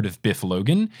 You've heard of Biff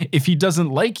Logan. If he doesn't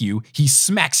like you, he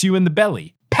smacks you in the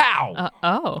belly. Pow!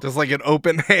 Oh. Just like an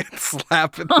open hand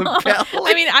slap in the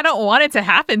belly. I mean, I don't want it to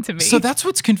happen to me. So that's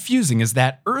what's confusing is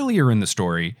that earlier in the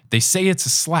story, they say it's a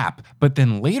slap, but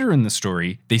then later in the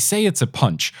story, they say it's a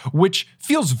punch, which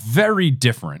feels very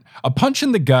different. A punch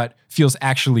in the gut feels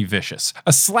actually vicious.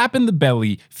 A slap in the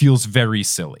belly feels very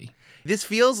silly. This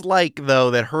feels like, though,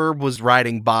 that Herb was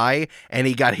riding by and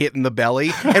he got hit in the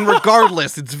belly. And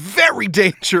regardless, it's very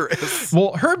dangerous.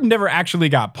 Well, Herb never actually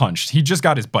got punched. He just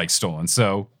got his bike stolen.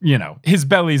 So, his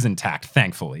belly's intact,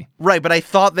 thankfully. Right, but I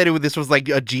thought that this was like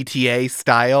a GTA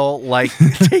style, like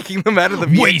taking them out of the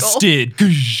vehicle. Wasted.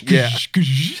 Yeah.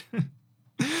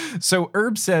 So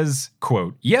Herb says,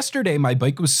 quote, "Yesterday my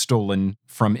bike was stolen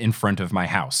from in front of my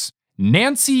house.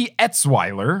 Nancy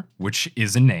Etzweiler, which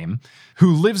is a name,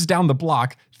 who lives down the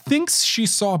block, thinks she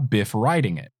saw Biff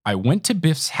riding it. I went to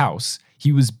Biff's house.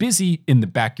 He was busy in the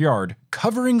backyard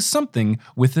covering something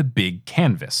with a big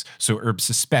canvas. So Herb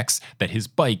suspects that his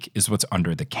bike is what's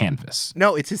under the canvas."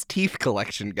 No, it's his teeth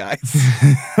collection, guys.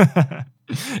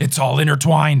 It's all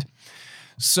intertwined.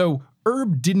 So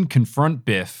Herb didn't confront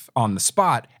Biff on the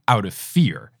spot out of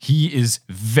fear. He is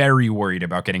very worried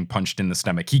about getting punched in the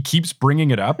stomach. He keeps bringing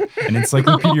it up, and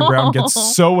Encyclopedia Brown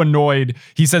gets so annoyed.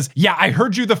 He says, "Yeah, I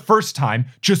heard you the first time.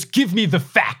 Just give me the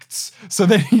facts," so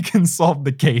that he can solve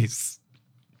the case.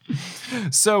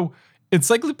 So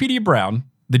Encyclopedia Brown,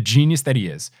 the genius that he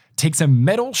is, takes a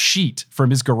metal sheet from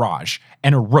his garage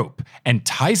and a rope and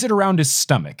ties it around his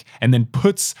stomach and then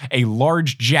puts a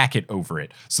large jacket over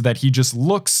it so that he just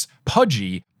looks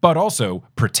pudgy but also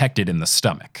protected in the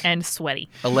stomach. And sweaty.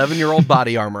 11-year-old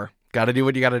body armor. Gotta do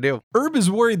what you gotta do. Herb is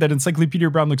worried that Encyclopedia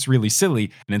Brown looks really silly,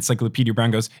 and Encyclopedia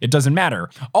Brown goes, "It doesn't matter.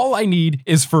 All I need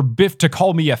is for Biff to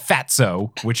call me a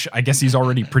fatso," which I guess he's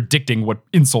already predicting what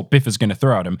insult Biff is going to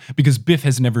throw at him, because Biff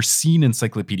has never seen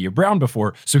Encyclopedia Brown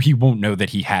before, so he won't know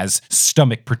that he has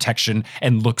stomach protection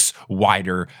and looks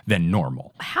wider than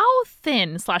normal. How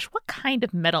thin / what kind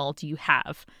of metal do you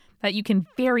have that you can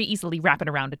very easily wrap it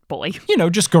around a boy?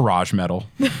 Just garage metal.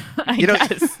 I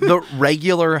guess. The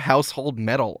regular household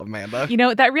metal, Amanda.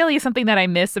 That really is something that I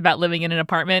miss about living in an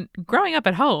apartment. Growing up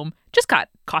at home, just got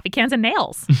coffee cans and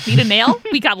nails. Need a nail?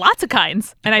 We got lots of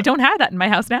kinds, and I don't have that in my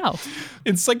house now.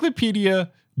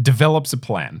 Encyclopedia develops a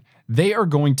plan. They are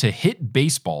going to hit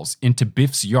baseballs into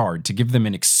Biff's yard to give them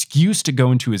an excuse to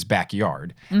go into his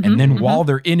backyard. And then while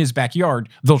they're in his backyard,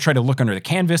 they'll try to look under the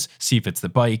canvas, see if it's the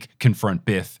bike, confront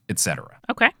Biff, etc.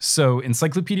 Okay. So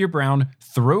Encyclopedia Brown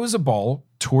throws a ball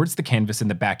towards the canvas in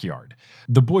the backyard.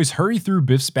 The boys hurry through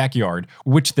Biff's backyard,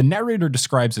 which the narrator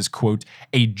describes as, quote,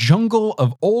 "a jungle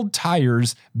of old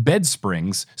tires, bed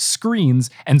springs,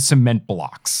 screens, and cement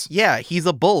blocks." Yeah, he's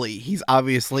a bully. He's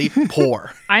obviously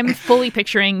poor. I'm fully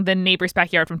picturing the neighbor's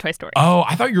backyard from Toy Story. Oh,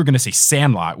 I thought you were going to say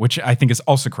Sandlot, which I think is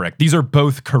also correct. These are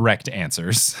both correct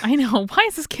answers. I know. Why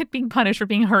is this kid being punished for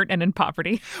being hurt and in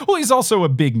poverty? Well, he's also a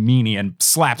big meanie and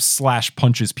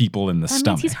slaps/punches people in the That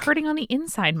stomach. means he's hurting on the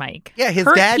inside, Mike. Yeah, his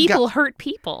hurt dad people got- hurt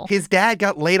people. His dad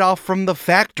got laid off from the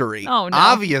factory. Oh, no.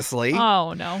 Obviously.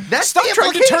 Oh, no. That's Stop the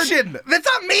trying to turn- implication. That's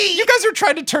not me. You guys are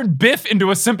trying to turn Biff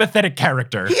into a sympathetic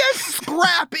character. He has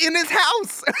scrap in his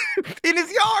house, in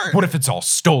his yard. What if it's all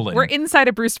stolen? We're inside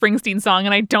a Bruce Springsteen song,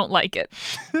 and I don't like it.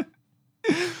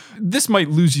 This might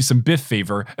lose you some Biff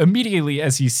favor. Immediately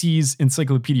as he sees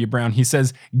Encyclopedia Brown, he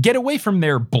says, "Get away from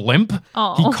there, blimp."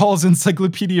 Oh. He calls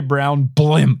Encyclopedia Brown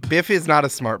blimp, Biff is not a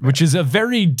smart man. which is a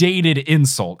very dated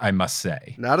insult, I must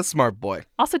say. Not a smart boy.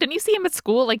 Also, didn't you see him at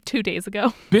school like 2 days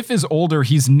ago? Biff is older.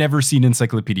 He's never seen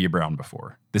Encyclopedia Brown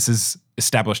before. This is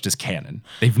established as canon.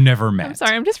 They've never met. I'm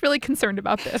sorry, I'm just really concerned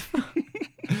about Biff.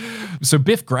 So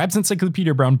Biff grabs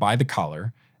Encyclopedia Brown by the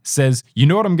collar, says, "You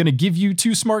know what I'm going to give you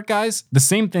two smart guys? The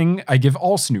same thing I give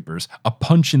all snoopers, a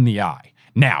punch in the eye."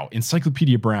 Now,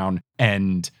 Encyclopedia Brown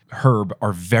and Herb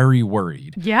are very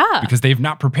worried. Yeah. Because they've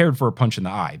not prepared for a punch in the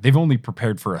eye. They've only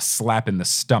prepared for a slap in the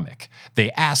stomach.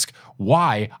 They ask,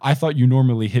 "Why? I thought you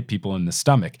normally hit people in the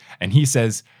stomach." And he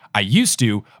says, "I used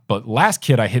to, but last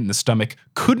kid I hit in the stomach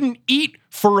couldn't eat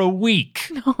for a week."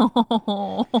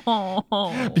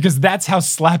 Because that's how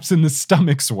slaps in the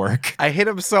stomachs work. I hit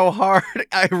him so hard,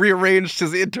 I rearranged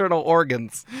his internal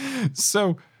organs.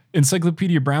 So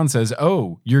Encyclopedia Brown says,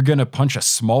 "Oh, you're going to punch a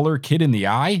smaller kid in the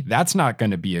eye? That's not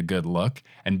going to be a good look."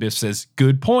 And Biff says,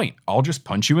 "Good point. I'll just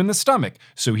punch you in the stomach."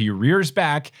 So he rears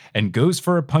back and goes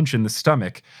for a punch in the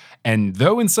stomach. And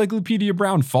though Encyclopedia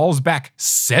Brown falls back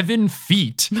 7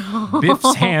 feet,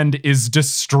 Biff's hand is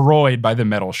destroyed by the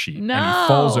metal sheet. And he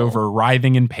falls No. over,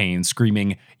 writhing in pain,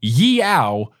 screaming,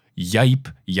 "Yee-ow,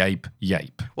 Yipe, yipe,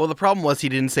 yipe. Well, the problem was he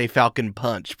didn't say Falcon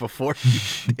Punch before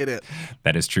he did it.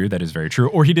 That is true. That is very true.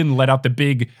 Or he didn't let out the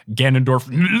big Ganondorf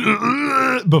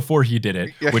before he did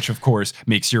it, which of course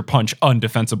makes your punch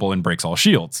undefensible and breaks all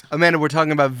shields. Amanda, we're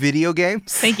talking about video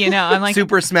games? Thank you. No, I'm like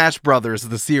Super Smash Brothers,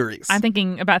 the series. I'm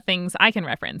thinking about things I can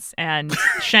reference, and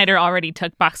Schneider already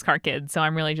took Boxcar Kid, so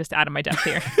I'm really just out of my depth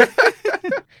here.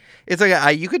 It's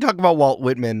like, you could talk about Walt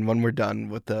Whitman when we're done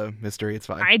with the mystery. It's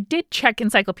fine. I did check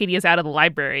encyclopedias out of the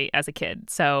library as a kid,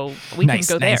 so we can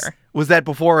go there. Was that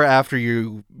before or after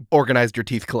you organized your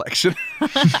teeth collection?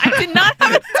 I did not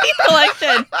have a teeth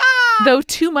collection. Though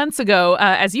 2 months ago,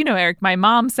 as you know, Eric, my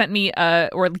mom sent me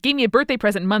or gave me a birthday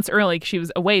present months early because she was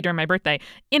away during my birthday.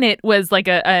 In it was like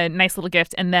a nice little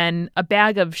gift and then a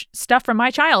bag of stuff from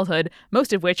my childhood,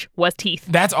 most of which was teeth.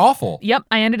 That's awful. Yep.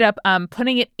 I ended up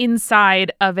putting it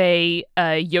inside of a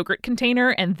yogurt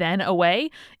container and then away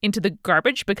into the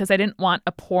garbage because I didn't want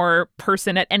a poor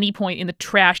person at any point in the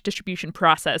trash distribution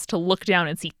process to look down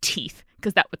and see teeth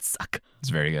because that would suck. It's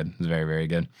very good. It's very, very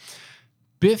good.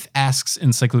 Biff asks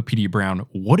Encyclopedia Brown,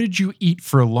 "What did you eat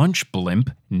for lunch, Blimp?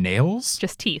 Nails?"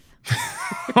 Just teeth.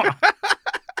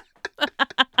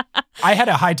 I had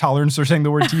a high tolerance for saying the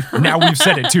word teeth. Now we've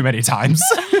said it too many times.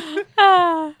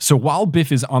 So while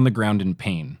Biff is on the ground in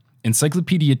pain,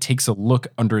 Encyclopedia takes a look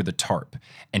under the tarp,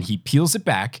 and he peels it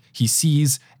back. He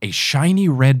sees a shiny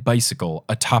red bicycle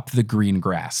atop the green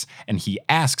grass, and he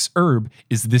asks Herb,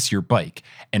 "Is this your bike?"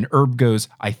 And Herb goes,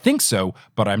 "I think so,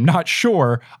 but I'm not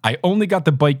sure. I only got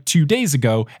the bike 2 days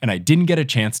ago, and I didn't get a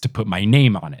chance to put my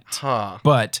name on it."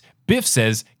 But Biff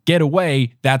says, "Get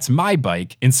away, that's my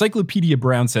bike." Encyclopedia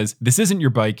Brown says, "This isn't your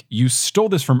bike. You stole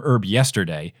this from Herb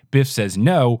yesterday." Biff says,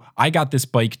 "No, I got this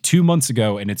bike 2 months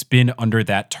ago and it's been under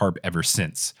that tarp ever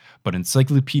since." But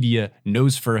Encyclopedia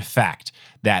knows for a fact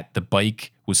that the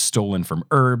bike was stolen from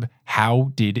Herb.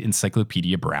 How did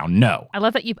Encyclopedia Brown know? I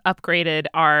love that you've upgraded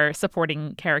our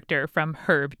supporting character from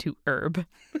Herb to Herb.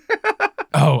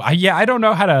 I don't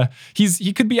know how to,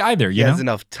 he could be either, He has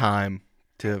enough time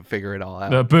to figure it all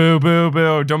out. Boo, boo,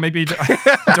 boo. Don't make me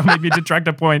detract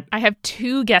a point. I have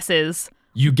 2 guesses.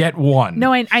 You get 1.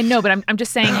 No, I know, but I'm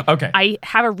just saying. Okay. I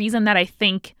have a reason that I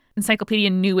think Encyclopedia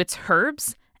knew it's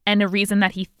Herb's and a reason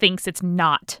that he thinks it's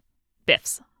not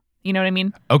Biff's. You know what I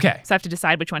mean? Okay. So I have to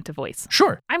decide which one to voice.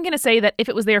 Sure. I'm going to say that if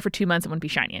it was there for 2 months, it wouldn't be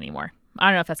shiny anymore. I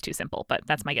don't know if that's too simple, but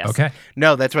that's my guess. Okay.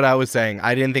 No, that's what I was saying.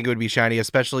 I didn't think it would be shiny,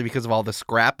 especially because of all the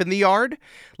scrap in the yard.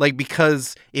 Like,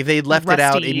 because if they'd left it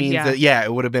out, it means that,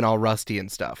 it would have been all rusty and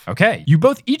stuff. Okay. You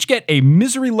both each get a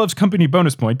Misery Loves Company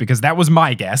bonus point because that was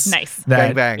my guess. Nice. That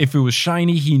bang, bang. If it was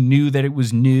shiny, he knew that it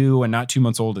was new and not 2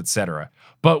 months old, etc.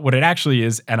 But what it actually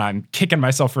is, and I'm kicking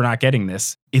myself for not getting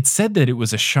this, it said that it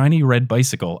was a shiny red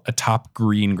bicycle atop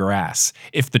green grass.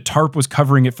 If the tarp was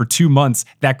covering it for 2 months,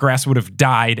 that grass would have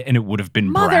died and it would have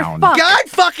been brown. God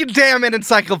fucking damn it,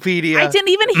 Encyclopedia. I didn't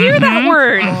even hear that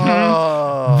word.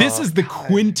 Oh, This is the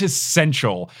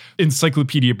quintessential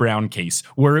Encyclopedia Brown case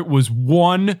where it was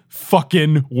one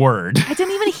fucking word. I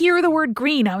didn't even hear the word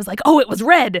green. I was like, oh, it was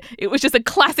red. It was just a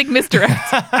classic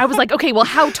misdirect. I was like, okay, well,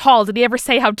 how tall? Did he ever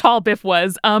say how tall Biff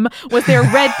was? Was there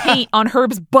red paint on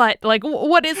Herb's butt? Like,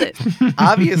 what is it?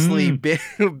 Obviously,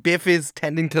 Biff is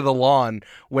tending to the lawn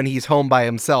when he's home by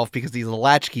himself because he's a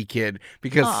latchkey kid.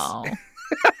 Because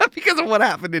of what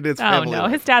happened in his family. Oh, no.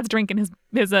 His dad's drinking his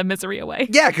misery away.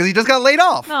 Yeah, because he just got laid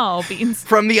off. Oh, beans.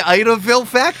 From the Idaville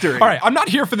factory. All right, I'm not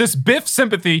here for this Biff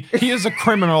sympathy. He is a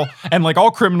criminal, and like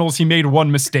all criminals, he made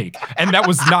one mistake, and that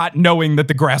was not knowing that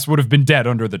the grass would have been dead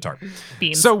under the tarp.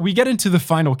 Beans. So we get into the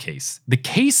final case, the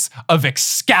case of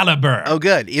Excalibur. Oh,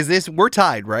 good. We're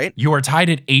tied, right? You are tied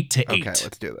at 8-8. Okay,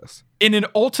 let's do this. In an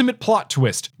ultimate plot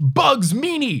twist, Bugs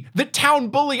Meany, the town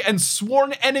bully and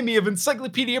sworn enemy of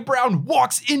Encyclopedia Brown,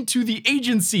 walks into the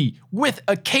agency with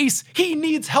a case. He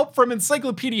needs help from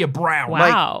Encyclopedia Brown.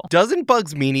 Wow. Like, doesn't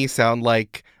Bugs Meany sound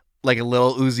like a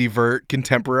little Uzi Vert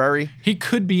contemporary? He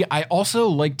could be. I also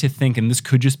like to think, and this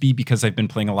could just be because I've been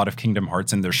playing a lot of Kingdom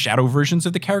Hearts and their shadow versions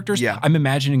of the characters. Yeah. I'm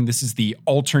imagining this is the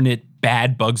alternate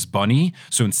bad Bugs Bunny.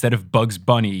 So instead of Bugs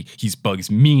Bunny, he's Bugs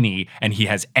Meany, and he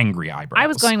has angry eyebrows. I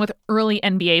was going with early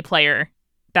NBA player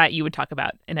that you would talk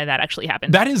about, and that actually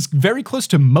happened. That is very close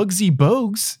to Muggsy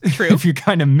Bogues. True. If you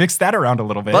kind of mix that around a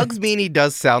little bit. Bugs Meany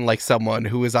does sound like someone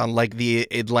who is on like the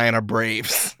Atlanta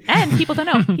Braves. And people don't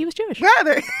know he was Jewish.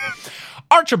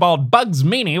 Archibald Bugs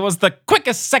Meany was the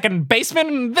quickest second baseman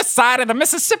on this side of the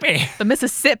Mississippi. The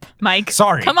Mississippi, Mike.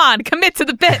 Sorry. Come on, commit to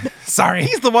the bit. Sorry.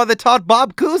 He's the one that taught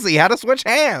Bob Cousy how to switch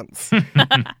hands.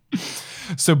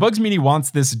 So Bugs Meany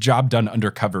wants this job done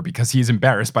undercover because he's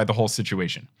embarrassed by the whole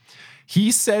situation.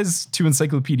 He says to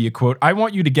Encyclopedia, quote, "I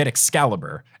want you to get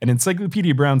Excalibur." And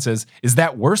Encyclopedia Brown says, "Is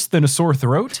that worse than a sore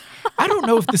throat?" I don't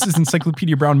know if this is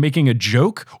Encyclopedia Brown making a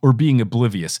joke or being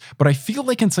oblivious, but I feel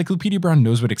like Encyclopedia Brown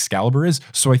knows what Excalibur is,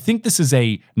 so I think this is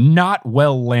a not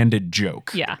well-landed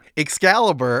joke. Yeah.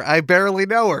 Excalibur, I barely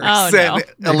know her, Oh, said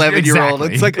no. 11-year-old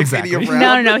Exactly. Encyclopedia Exactly.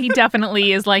 Brown. No. He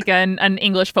definitely is like an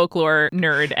English folklore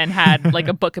nerd and had like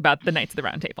a book about the Knights of the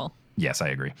Round Table. Yes, I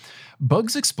agree.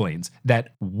 Bugs explains that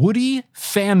Woody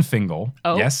Fanfingle,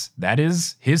 Oh. yes, that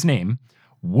is his name,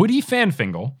 Woody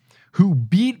Fanfingle, who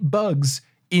beat Bugs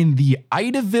in the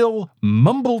Idaville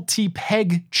Mumblety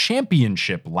Peg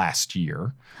Championship last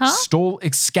year, stole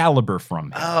Excalibur from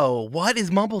him. Oh, what is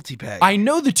Mumblety Peg? I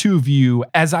know the two of you,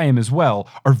 as I am as well,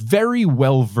 are very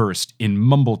well versed in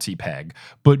Mumblety Peg,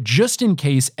 but just in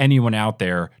case anyone out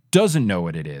there doesn't know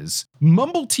what it is,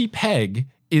 Mumblety Peg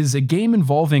is a game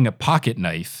involving a pocket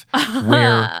knife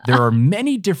where there are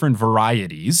many different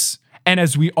varieties. And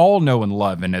as we all know and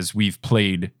love, and as we've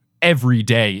played every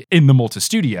day in the Multi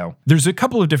Studio, there's a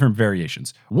couple of different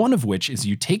variations. One of which is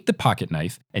you take the pocket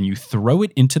knife and you throw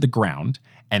it into the ground,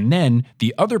 and then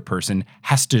the other person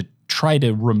has to try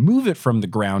to remove it from the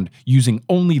ground using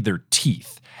only their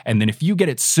teeth. And then if you get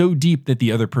it so deep that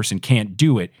the other person can't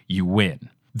do it, you win.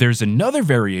 There's another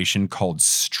variation called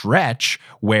stretch,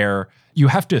 where you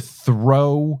have to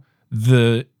throw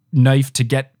the knife to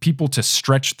get people to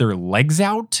stretch their legs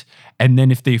out. And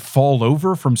then if they fall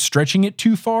over from stretching it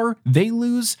too far, they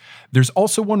lose. There's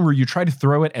also one where you try to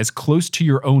throw it as close to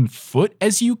your own foot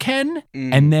as you can.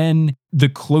 And then the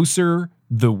closer,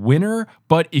 the winner.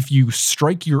 But if you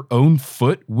strike your own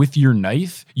foot with your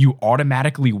knife, you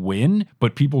automatically win.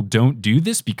 But people don't do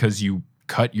this because you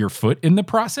cut your foot in the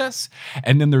process.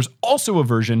 And then there's also a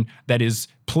version that is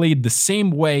played the same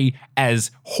way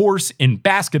as horse in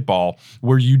basketball,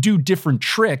 where you do different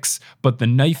tricks, but the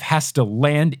knife has to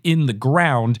land in the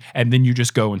ground, and then you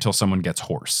just go until someone gets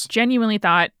horse. Genuinely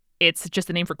thought it's just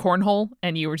a name for cornhole,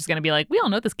 and you were just going to be like, we all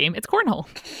know this game. It's cornhole.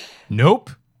 Nope.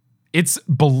 It's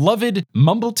beloved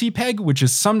Mumblety Peg, which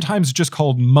is sometimes just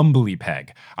called Mumbly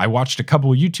Peg. I watched a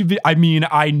couple of YouTube videos. I mean,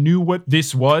 I knew what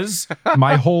this was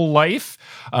my whole life.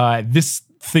 This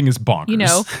thing is bonkers. You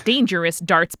know, dangerous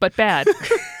darts, but bad.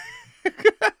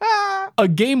 A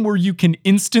game where you can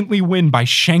instantly win by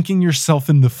shanking yourself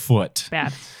in the foot.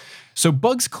 Bad. So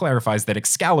Bugs clarifies that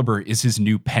Excalibur is his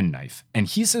new penknife, and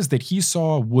he says that he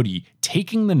saw Woody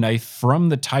taking the knife from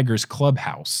the Tigers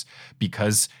clubhouse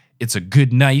because it's a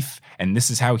good knife, and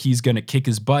this is how he's going to kick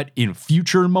his butt in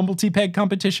future Mumblety Peg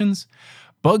competitions.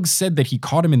 Bugs said that he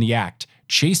caught him in the act,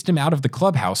 chased him out of the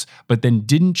clubhouse, but then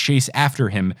didn't chase after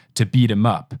him to beat him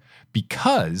up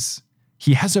because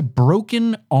he has a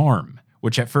broken arm,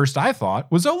 which at first I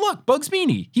thought was, oh look, Bugs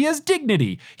Meany, he has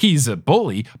dignity. He's a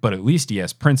bully, but at least he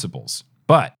has principles.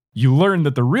 But you learn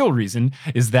that the real reason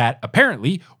is that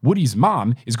apparently Woody's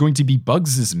mom is going to be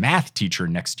Bugs's math teacher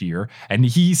next year, and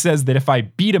he says that if I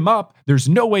beat him up, there's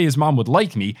no way his mom would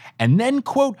like me, and then,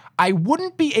 quote, I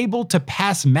wouldn't be able to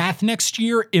pass math next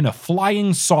year in a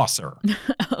flying saucer.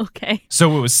 Okay.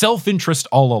 So it was self-interest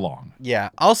all along. Yeah.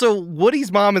 Also,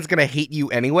 Woody's mom is going to hate you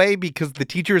anyway because the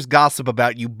teachers gossip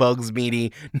about you, Bugs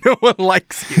Meany. No one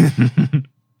likes you.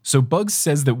 So Bugs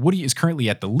says that Woody is currently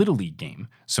at the Little League game,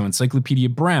 so Encyclopedia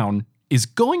Brown is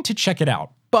going to check it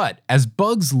out. But as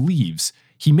Bugs leaves,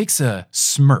 he makes a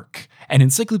smirk, and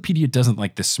Encyclopedia doesn't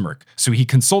like this smirk, so he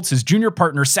consults his junior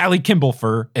partner, Sally Kimball,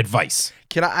 for advice.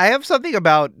 I have something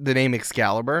about the name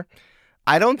Excalibur.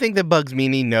 I don't think that Bugs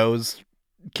Meany knows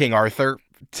King Arthur.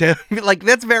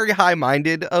 That's very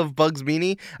high-minded of Bugs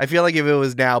Meany. I feel like if it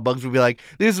was now, Bugs would be like,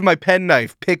 this is my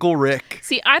penknife, Pickle Rick.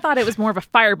 See, I thought it was more of a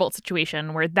firebolt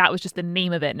situation where that was just the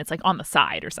name of it and it's like on the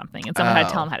side or something, and someone had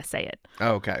to tell him how to say it.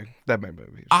 Okay, that might be.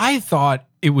 I thought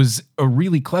it was a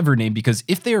really clever name because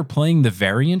if they are playing the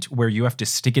variant where you have to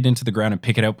stick it into the ground and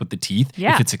pick it up with the teeth,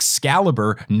 Yeah. if it's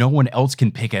Excalibur, no one else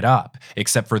can pick it up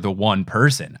except for the one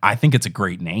person. I think it's a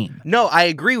great name. No, I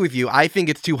agree with you. I think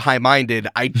it's too high-minded.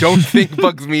 I don't think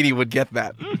Bugs Meany would get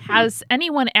that. Has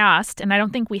anyone asked, and I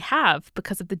don't think we have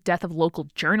because of the death of local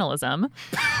journalism,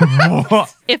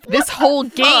 if this whole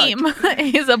game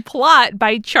is a plot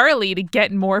by Charlie to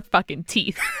get more fucking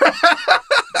teeth?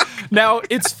 Now,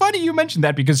 it's funny you mentioned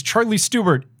that because Charlie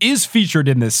Stewart is featured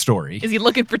in this story. Is he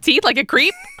looking for teeth like a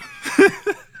creep?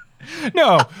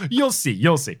 No, you'll see.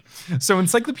 You'll see. So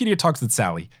Encyclopedia talks with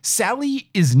Sally. Sally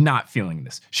is not feeling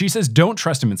this. She says, don't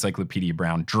trust him, Encyclopedia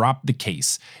Brown. Drop the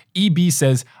case. EB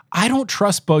says, I don't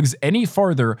trust Bugs any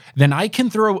farther than I can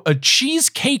throw a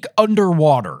cheesecake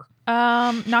underwater.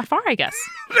 Not far, I guess.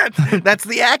 That's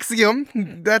the axiom.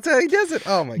 That's how he does it.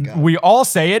 Oh my god. We all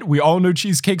say it. We all know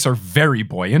cheesecakes are very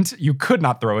buoyant. You could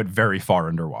not throw it very far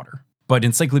underwater. But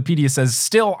Encyclopedia says,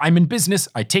 still, I'm in business.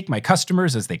 I take my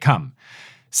customers as they come.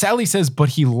 Sally says, but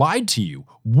he lied to you.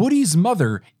 Woody's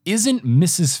mother isn't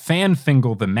Mrs.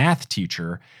 Fanfingle, the math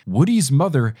teacher. Woody's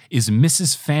mother is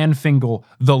Mrs. Fanfingle,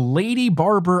 the lady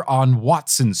barber on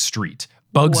Watson Street.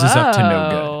 Bugs is up to no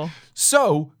Whoa. good.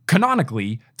 So,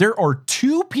 canonically, there are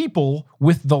 2 people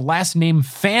with the last name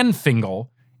Fanfingle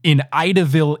in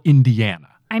Idaville, Indiana.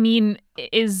 I mean,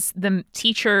 is the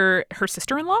teacher her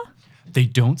sister-in-law? They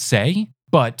don't say,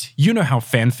 but you know how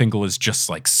Fanfingle is just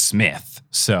like Smith,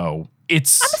 so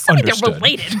it's I'm assuming understood. they're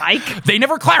related, Mike. They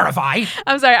never clarify.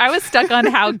 I'm sorry, I was stuck on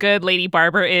how good Lady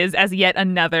Barber is as yet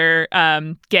another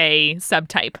gay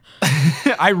subtype.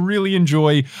 I really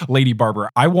enjoy Lady Barber.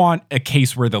 I want a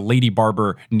case where the Lady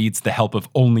Barber needs the help of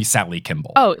only Sally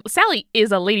Kimball. Oh, Sally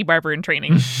is a Lady Barber in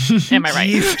training. Am I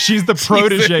right? She's the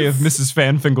protege of Mrs.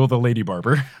 Fanfingle, the Lady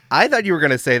Barber. I thought you were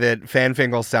going to say that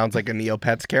Fanfingle sounds like a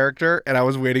Neopets character, and I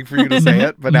was waiting for you to say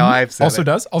it, but now I've said Also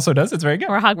it. does. It's very good.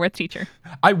 Or a Hogwarts teacher.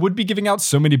 I would be giving out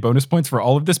so many bonus points for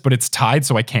all of this, but it's tied,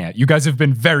 so I can't. You guys have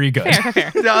been very good.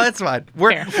 Fair. No, that's fine.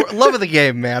 We're love of the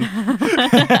game, man.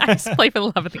 I just play for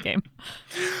the love of the game.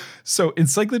 So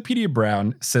Encyclopedia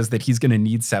Brown says that he's going to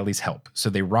need Sally's help.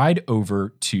 So they ride over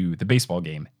to the baseball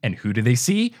game. And who do they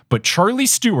see? But Charlie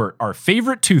Stewart, our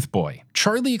favorite tooth boy.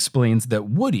 Charlie explains that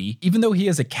Woody, even though he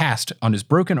has a cast on his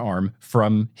broken arm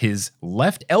from his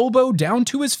left elbow down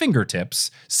to his fingertips,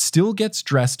 still gets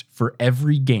dressed for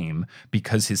every game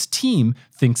because his team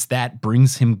thinks that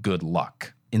brings him good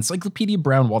luck. Encyclopedia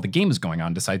Brown, while the game is going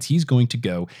on, decides he's going to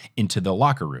go into the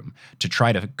locker room to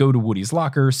try to go to Woody's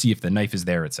locker, see if the knife is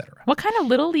there, etc. What kind of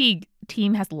Little League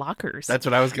team has lockers? That's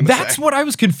what I was going to say. That's what I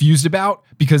was confused about,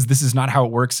 because this is not how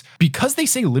it works. Because they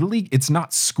say Little League, it's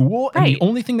not school, and Right. the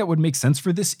only thing that would make sense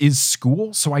for this is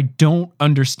school, so I don't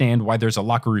understand why there's a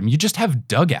locker room. You just have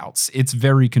dugouts. It's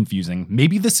very confusing.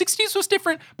 Maybe the 60s was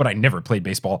different, but I never played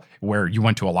baseball where you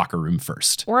went to a locker room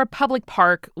first. Or a public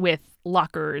park with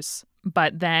lockers,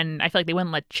 but then I feel like they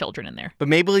wouldn't let children in there. But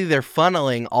maybe they're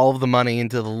funneling all of the money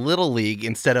into the Little League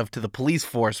instead of to the police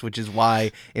force, which is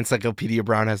why Encyclopedia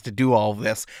Brown has to do all of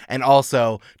this. And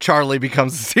also, Charlie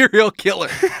becomes a serial killer.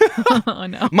 Oh,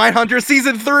 no. Mindhunter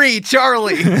Season 3,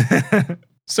 Charlie!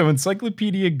 So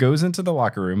Encyclopedia goes into the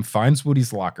locker room, finds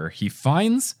Woody's locker. He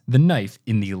finds the knife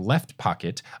in the left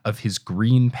pocket of his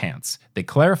green pants. They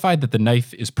clarified that the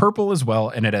knife is purple as well,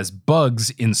 and it has Bugs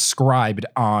inscribed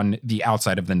on the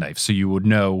outside of the knife, so you would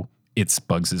know it's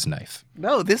Bugs' knife.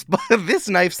 No, this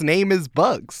knife's name is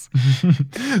Bugs.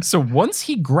 So once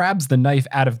he grabs the knife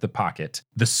out of the pocket,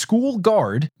 the school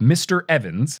guard, Mr.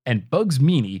 Evans, and Bugs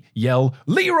Meany yell,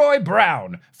 "Leroy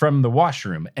Brown!" from the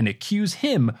washroom and accuse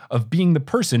him of being the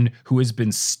person who has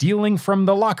been stealing from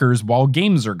the lockers while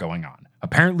games are going on.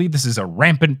 Apparently, this is a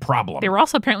rampant problem. They were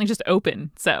also apparently just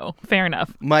open, so fair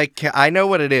enough. Mike, I know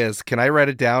what it is. Can I write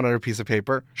it down on a piece of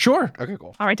paper? Sure. Okay,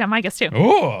 cool. I'll write down my guess too.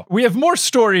 Oh, we have more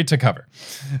story to cover.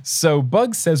 So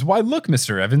Bugs says, "Why, look,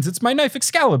 Mr. Evans, it's my knife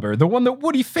Excalibur, the one that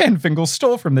Woody Fanfingle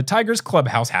stole from the Tigers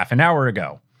clubhouse half an hour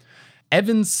ago."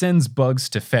 Evans sends Bugs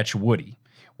to fetch Woody.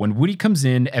 When Woody comes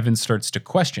in, Evans starts to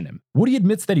question him. Woody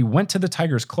admits that he went to the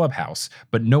Tigers clubhouse,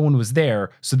 but no one was there,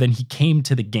 so then he came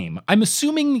to the game. I'm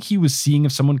assuming he was seeing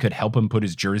if someone could help him put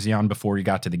his jersey on before he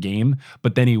got to the game,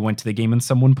 but then he went to the game and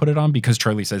someone put it on because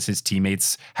Charlie says his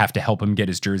teammates have to help him get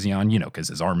his jersey on, because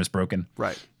his arm is broken.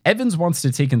 Right. Evans wants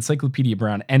to take Encyclopedia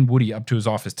Brown and Woody up to his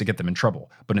office to get them in trouble,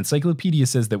 but Encyclopedia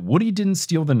says that Woody didn't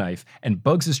steal the knife and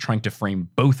Bugs is trying to frame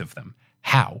both of them.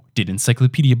 How did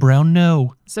Encyclopedia Brown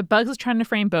know? So Bugs is trying to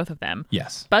frame both of them.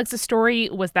 Yes. Bugs'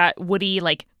 story was that Woody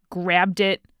grabbed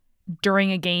it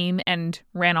during a game and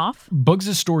ran off.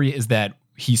 Bugs' story is that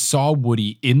he saw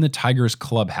Woody in the Tigers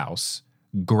clubhouse,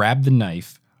 grab the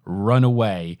knife, run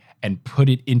away, and put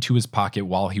it into his pocket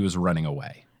while he was running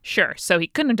away. Sure. So he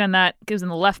couldn't have done that. It was in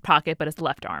the left pocket, but his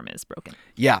left arm is broken.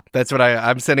 Yeah, that's what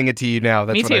I'm sending it to you now.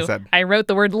 That's Me what too. I said. I wrote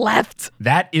the word left.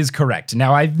 That is correct.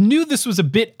 Now, I knew this was a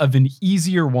bit of an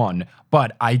easier one,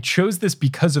 but I chose this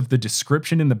because of the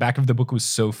description in the back of the book was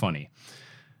so funny.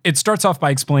 It starts off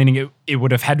by explaining it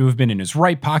would have had to have been in his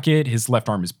right pocket. His left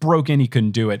arm is broken. He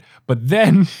couldn't do it. But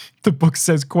then the book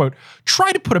says, quote,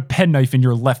 "Try to put a penknife in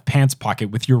your left pants pocket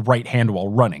with your right hand while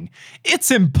running. It's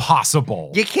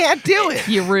impossible. You can't do it.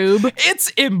 You rube.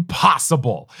 It's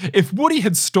impossible. If Woody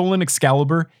had stolen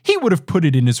Excalibur, he would have put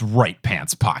it in his right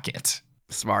pants pocket."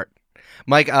 Smart.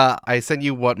 Mike, I sent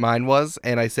you what mine was,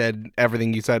 and I said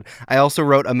everything you said. I also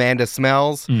wrote Amanda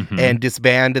Smells and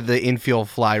disband the infield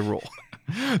fly rule.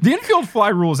 The infield fly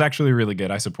rule is actually really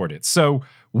good. I support it. So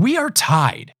we are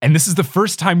tied, and this is the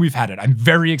first time we've had it. I'm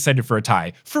very excited for a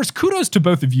tie. First, kudos to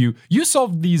both of you. You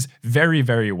solved these very,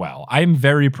 very well. I am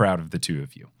very proud of the two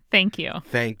of you. Thank you.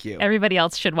 Thank you. Everybody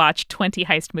else should watch 20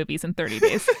 heist movies in 30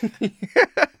 days.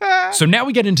 So now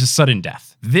we get into sudden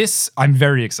death. This I'm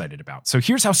very excited about. So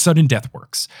here's how sudden death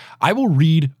works. I will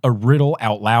read a riddle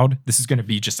out loud. This is going to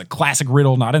be just a classic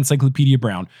riddle, not Encyclopedia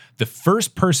Brown. The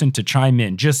first person to chime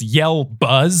in, just yell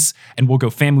buzz, and we'll go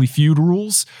Family Feud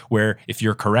rules, where if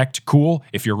you're correct, cool.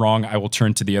 If you're wrong, I will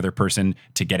turn to the other person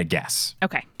to get a guess.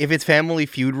 Okay. If it's Family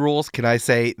Feud rules, can I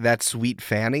say that's Sweet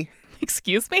Fanny?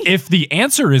 Excuse me? If the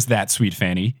answer is that, Sweet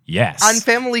Fanny, yes. On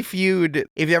Family Feud,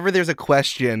 if ever there's a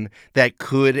question that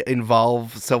could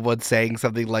involve someone saying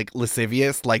something like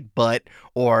lascivious, like butt,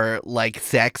 or like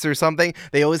sex or something,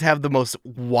 they always have the most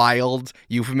wild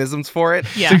euphemisms for it.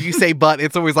 Yeah. So if you say butt,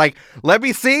 it's always like, let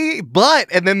me see, butt.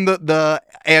 And then the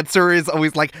answer is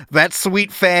always like, that's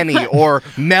Sweet Fanny or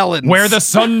melons. Where the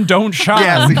sun don't shine.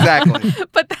 Yes, exactly.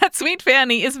 But that Sweet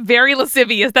Fanny is very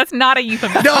lascivious. That's not a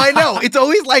euphemism. No, I know. It's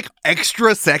always like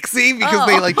extra sexy because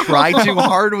they like try too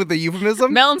hard with the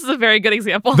euphemism. Melons is a very good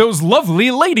example. Those lovely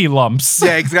lady lumps.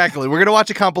 Yeah, exactly. We're going to watch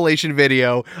a compilation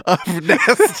video of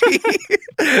nasty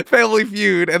Family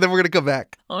Feud, and then we're going to come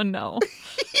back. Oh, no.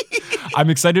 I'm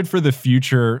excited for the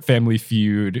future Family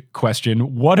Feud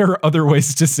question. What are other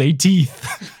ways to say teeth?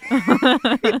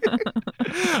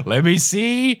 Let me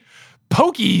see.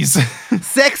 Pokies.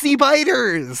 Sexy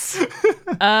biters.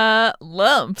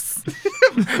 Lumps.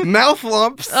 Mouth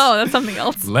lumps. Oh, that's something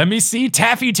else. Let me see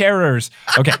taffy terrors.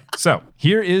 Okay, so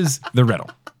here is the riddle.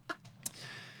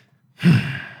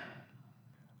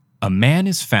 A man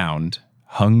is found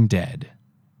hung dead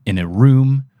in a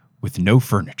room with no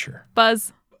furniture.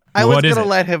 Buzz. I was What is going to it?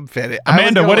 let him finish.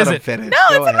 Amanda, what is it? No,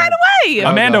 it's in right away.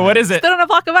 Amanda, what is it? Stood on a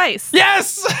block of ice.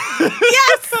 Yes!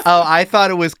 Yes. Oh, I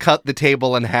thought it was cut the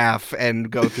table in half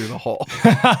and go through the hole.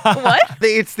 What?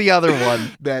 It's the other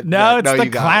one. No, it's the you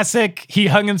got it. classic. He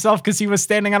hung himself because he was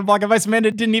standing on a block of ice.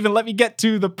 Amanda didn't even let me get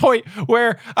to the point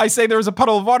where I say there was a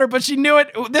puddle of water, but she knew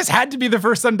it. This had to be the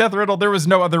first sudden death riddle. There was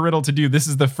no other riddle to do. This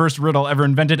is the first riddle ever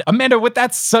invented. Amanda, with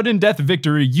that sudden death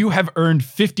victory, you have earned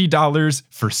 $50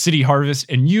 for City Harvest,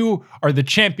 and you are the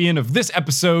champion of this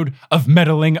episode of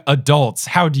Meddling Adults.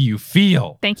 How do you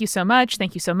feel? Thank you so much.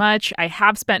 Thank you so much. I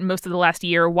have spent most of the last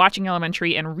year watching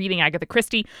Elementary and reading Agatha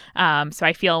Christie. So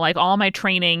I feel like all my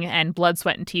training and blood,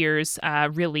 sweat, and tears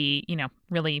really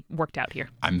worked out here.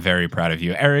 I'm very proud of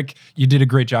you. Eric, you did a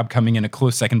great job coming in a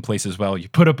close second place as well. You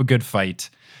put up a good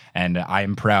fight, and I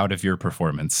am proud of your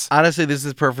performance. Honestly, this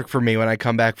is perfect for me when I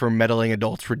come back from Meddling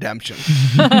Adults Redemption.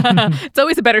 It's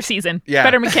always a better season. Yeah.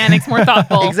 Better mechanics, more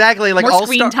thoughtful. Exactly. Like more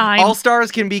screen time. All Stars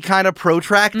can be kind of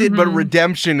protracted, but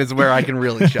Redemption is where I can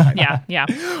really shine. Yeah.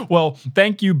 Well,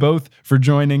 thank you both for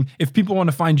joining. If people want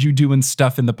to find you doing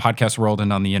stuff in the podcast world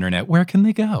and on the internet, where can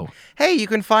they go? Hey, you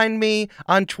can find me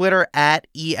on Twitter at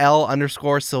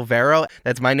EL_Silvero.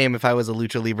 That's my name if I was a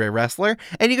Lucha Libre wrestler.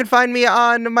 And you can find me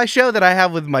on my show that I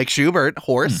have with Mike Schubert,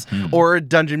 Horse, or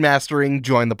Dungeon Mastering,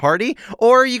 Join the Party.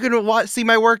 Or you can see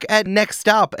my work at Next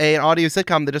Stop, an audio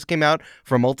sitcom that just came out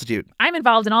from Multitude. I'm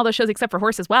involved in all those shows except for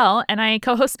Horse as well, and I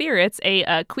co-host Spirits,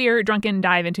 a queer, drunken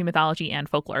dive into mythology and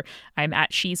folklore. I'm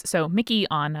at She's So Mickey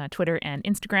on Twitter and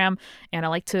Instagram, and I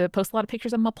like to post a lot of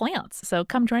pictures of my plants. So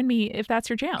come join me if that's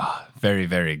your jam. Very,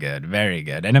 very good. Very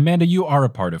good. And Amanda, you are a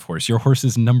part of Horse. You're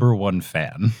Horse's #1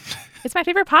 fan. It's my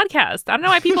favorite podcast. I don't know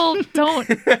why people don't,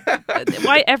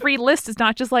 why every list is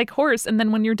not just like Horse, and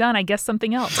then when you're done, I guess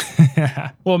something else.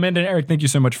 Well, Amanda and Eric, thank you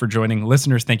so much for joining.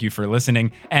 Listeners, thank you for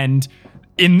listening. And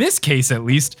in this case, at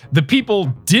least, the people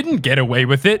didn't get away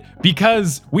with it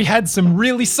because we had some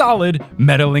really solid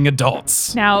meddling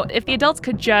adults. Now, if the adults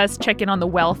could just check in on the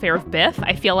welfare of Biff,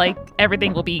 I feel like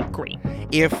everything will be great.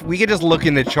 If we could just look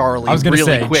into Charlie I was going to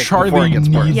really say, quick before Charlie it gets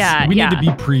worse. needs, Yeah, we yeah. need to be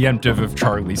preemptive of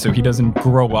Charlie so he doesn't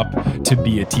grow up to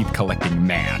be a teeth-collecting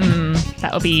man.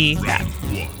 That would be that.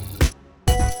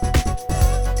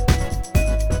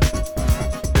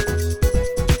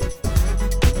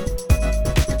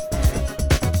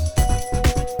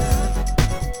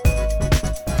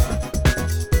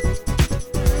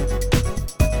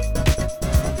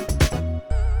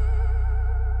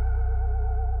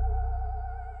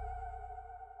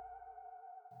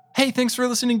 Hey, thanks for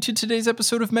listening to today's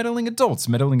episode of Meddling Adults.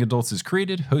 Meddling Adults is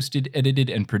created, hosted, edited,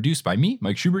 and produced by me,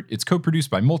 Mike Schubert. It's co-produced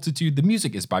by Multitude. The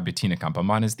music is by Bettina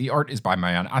Campomanes. The art is by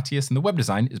Mayan Atias, and the web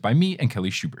design is by me and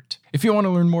Kelly Schubert. If you want to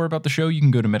learn more about the show, you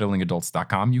can go to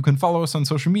meddlingadults.com. You can follow us on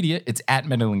social media. It's at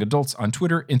Meddling Adults on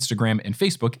Twitter, Instagram, and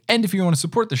Facebook. And if you want to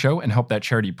support the show and help that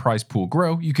charity prize pool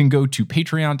grow, you can go to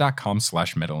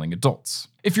patreon.com/meddlingadults.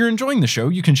 If you're enjoying the show,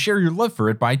 you can share your love for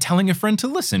it by telling a friend to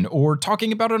listen, or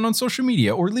talking about it on social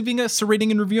media, or leaving us a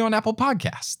rating and review on Apple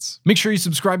Podcasts. Make sure you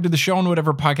subscribe to the show on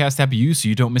whatever podcast app you use so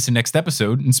you don't miss a next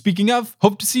episode. And speaking of,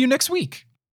 hope to see you next week.